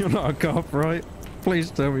 You're not a cop, right?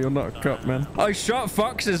 Please tell me you're not a cop, man. I shot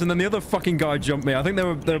foxes and then the other fucking guy jumped me. I think they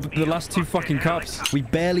were the last 2 fucking cops. We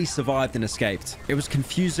barely survived and escaped. It was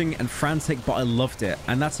confusing and frantic, but I loved it.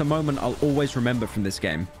 And that's a moment I'll always remember from this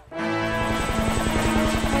game.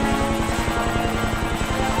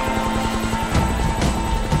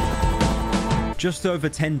 Just over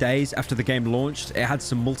 10 days after the game launched, it had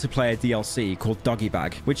some multiplayer DLC called Doggy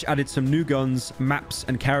Bag, which added some new guns, maps,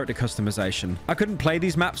 and character customization. I couldn't play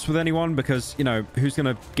these maps with anyone because, you know, who's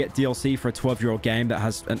gonna get DLC for a 12-year-old game that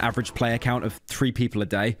has an average player count of 3 people a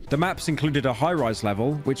day? The maps included a high-rise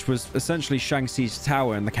level, which was essentially Shang-Chi's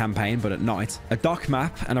tower in the campaign, but at night, a dock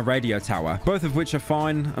map, and a radio tower, both of which are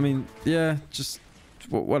fine. I mean, yeah, just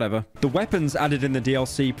whatever. The weapons added in the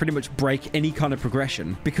DLC pretty much break any kind of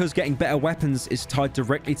progression because getting better weapons is tied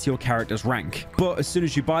directly to your character's rank. But as soon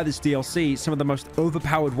as you buy this DLC, some of the most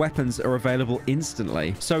overpowered weapons are available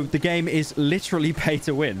instantly. So the game is literally pay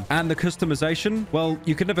to win. And the customization, well,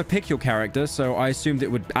 you can never pick your character, so I assumed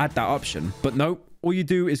it would add that option. But nope. All you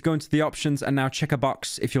do is go into the options and now check a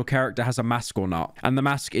box if your character has a mask or not. And the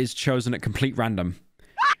mask is chosen at complete random.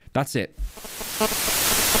 That's it.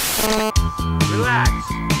 Relax.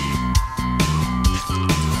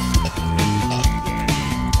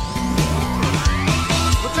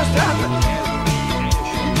 What just happened?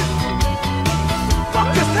 What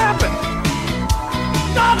just happened?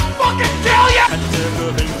 Not fucking kill you!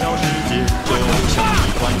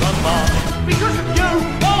 Because of you,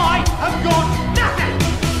 I have got nothing!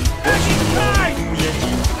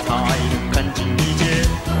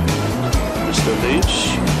 Mr. Leach.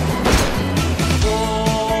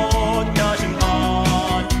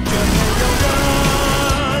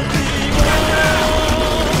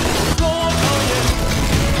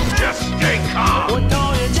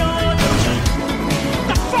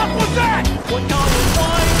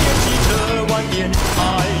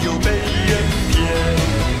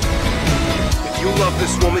 If you love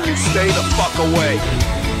this woman, you stay the fuck away.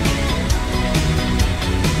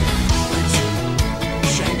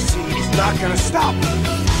 Shang-Chi is not gonna stop.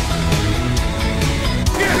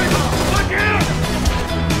 Look out!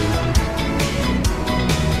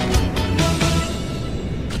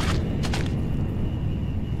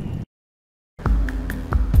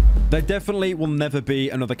 There definitely will never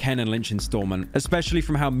be another Ken and Lynch installment, especially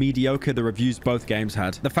from how mediocre the reviews both games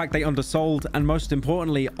had. The fact they undersold, and most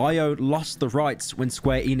importantly, IO lost the rights when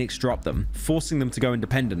Square Enix dropped them, forcing them to go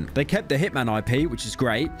independent. They kept the Hitman IP, which is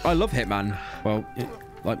great. I love Hitman. Well,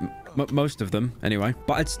 like most of them, anyway.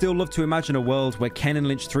 But I'd still love to imagine a world where Ken and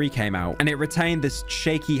Lynch 3 came out, and it retained this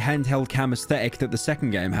shaky handheld cam aesthetic that the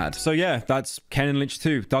second game had. So yeah, that's Ken and Lynch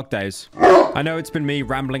 2, Dog Days. I know it's been me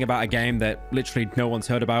rambling about a game that literally no one's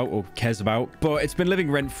heard about or cares about, but it's been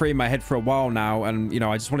living rent-free in my head for a while now, and, you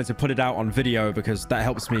know, I just wanted to put it out on video because that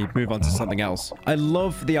helps me move on to something else. I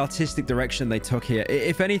love the artistic direction they took here.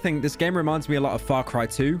 If anything, this game reminds me a lot of Far Cry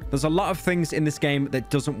 2. There's a lot of things in this game that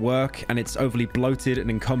doesn't work, and it's overly bloated and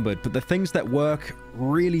encumbered, but the things that work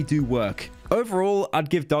really do work. Overall, I'd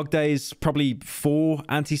give Dog Days probably 4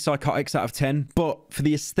 antipsychotics out of 10, but for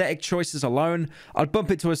the aesthetic choices alone, I'd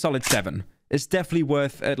bump it to a solid 7. It's definitely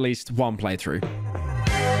worth at least one playthrough.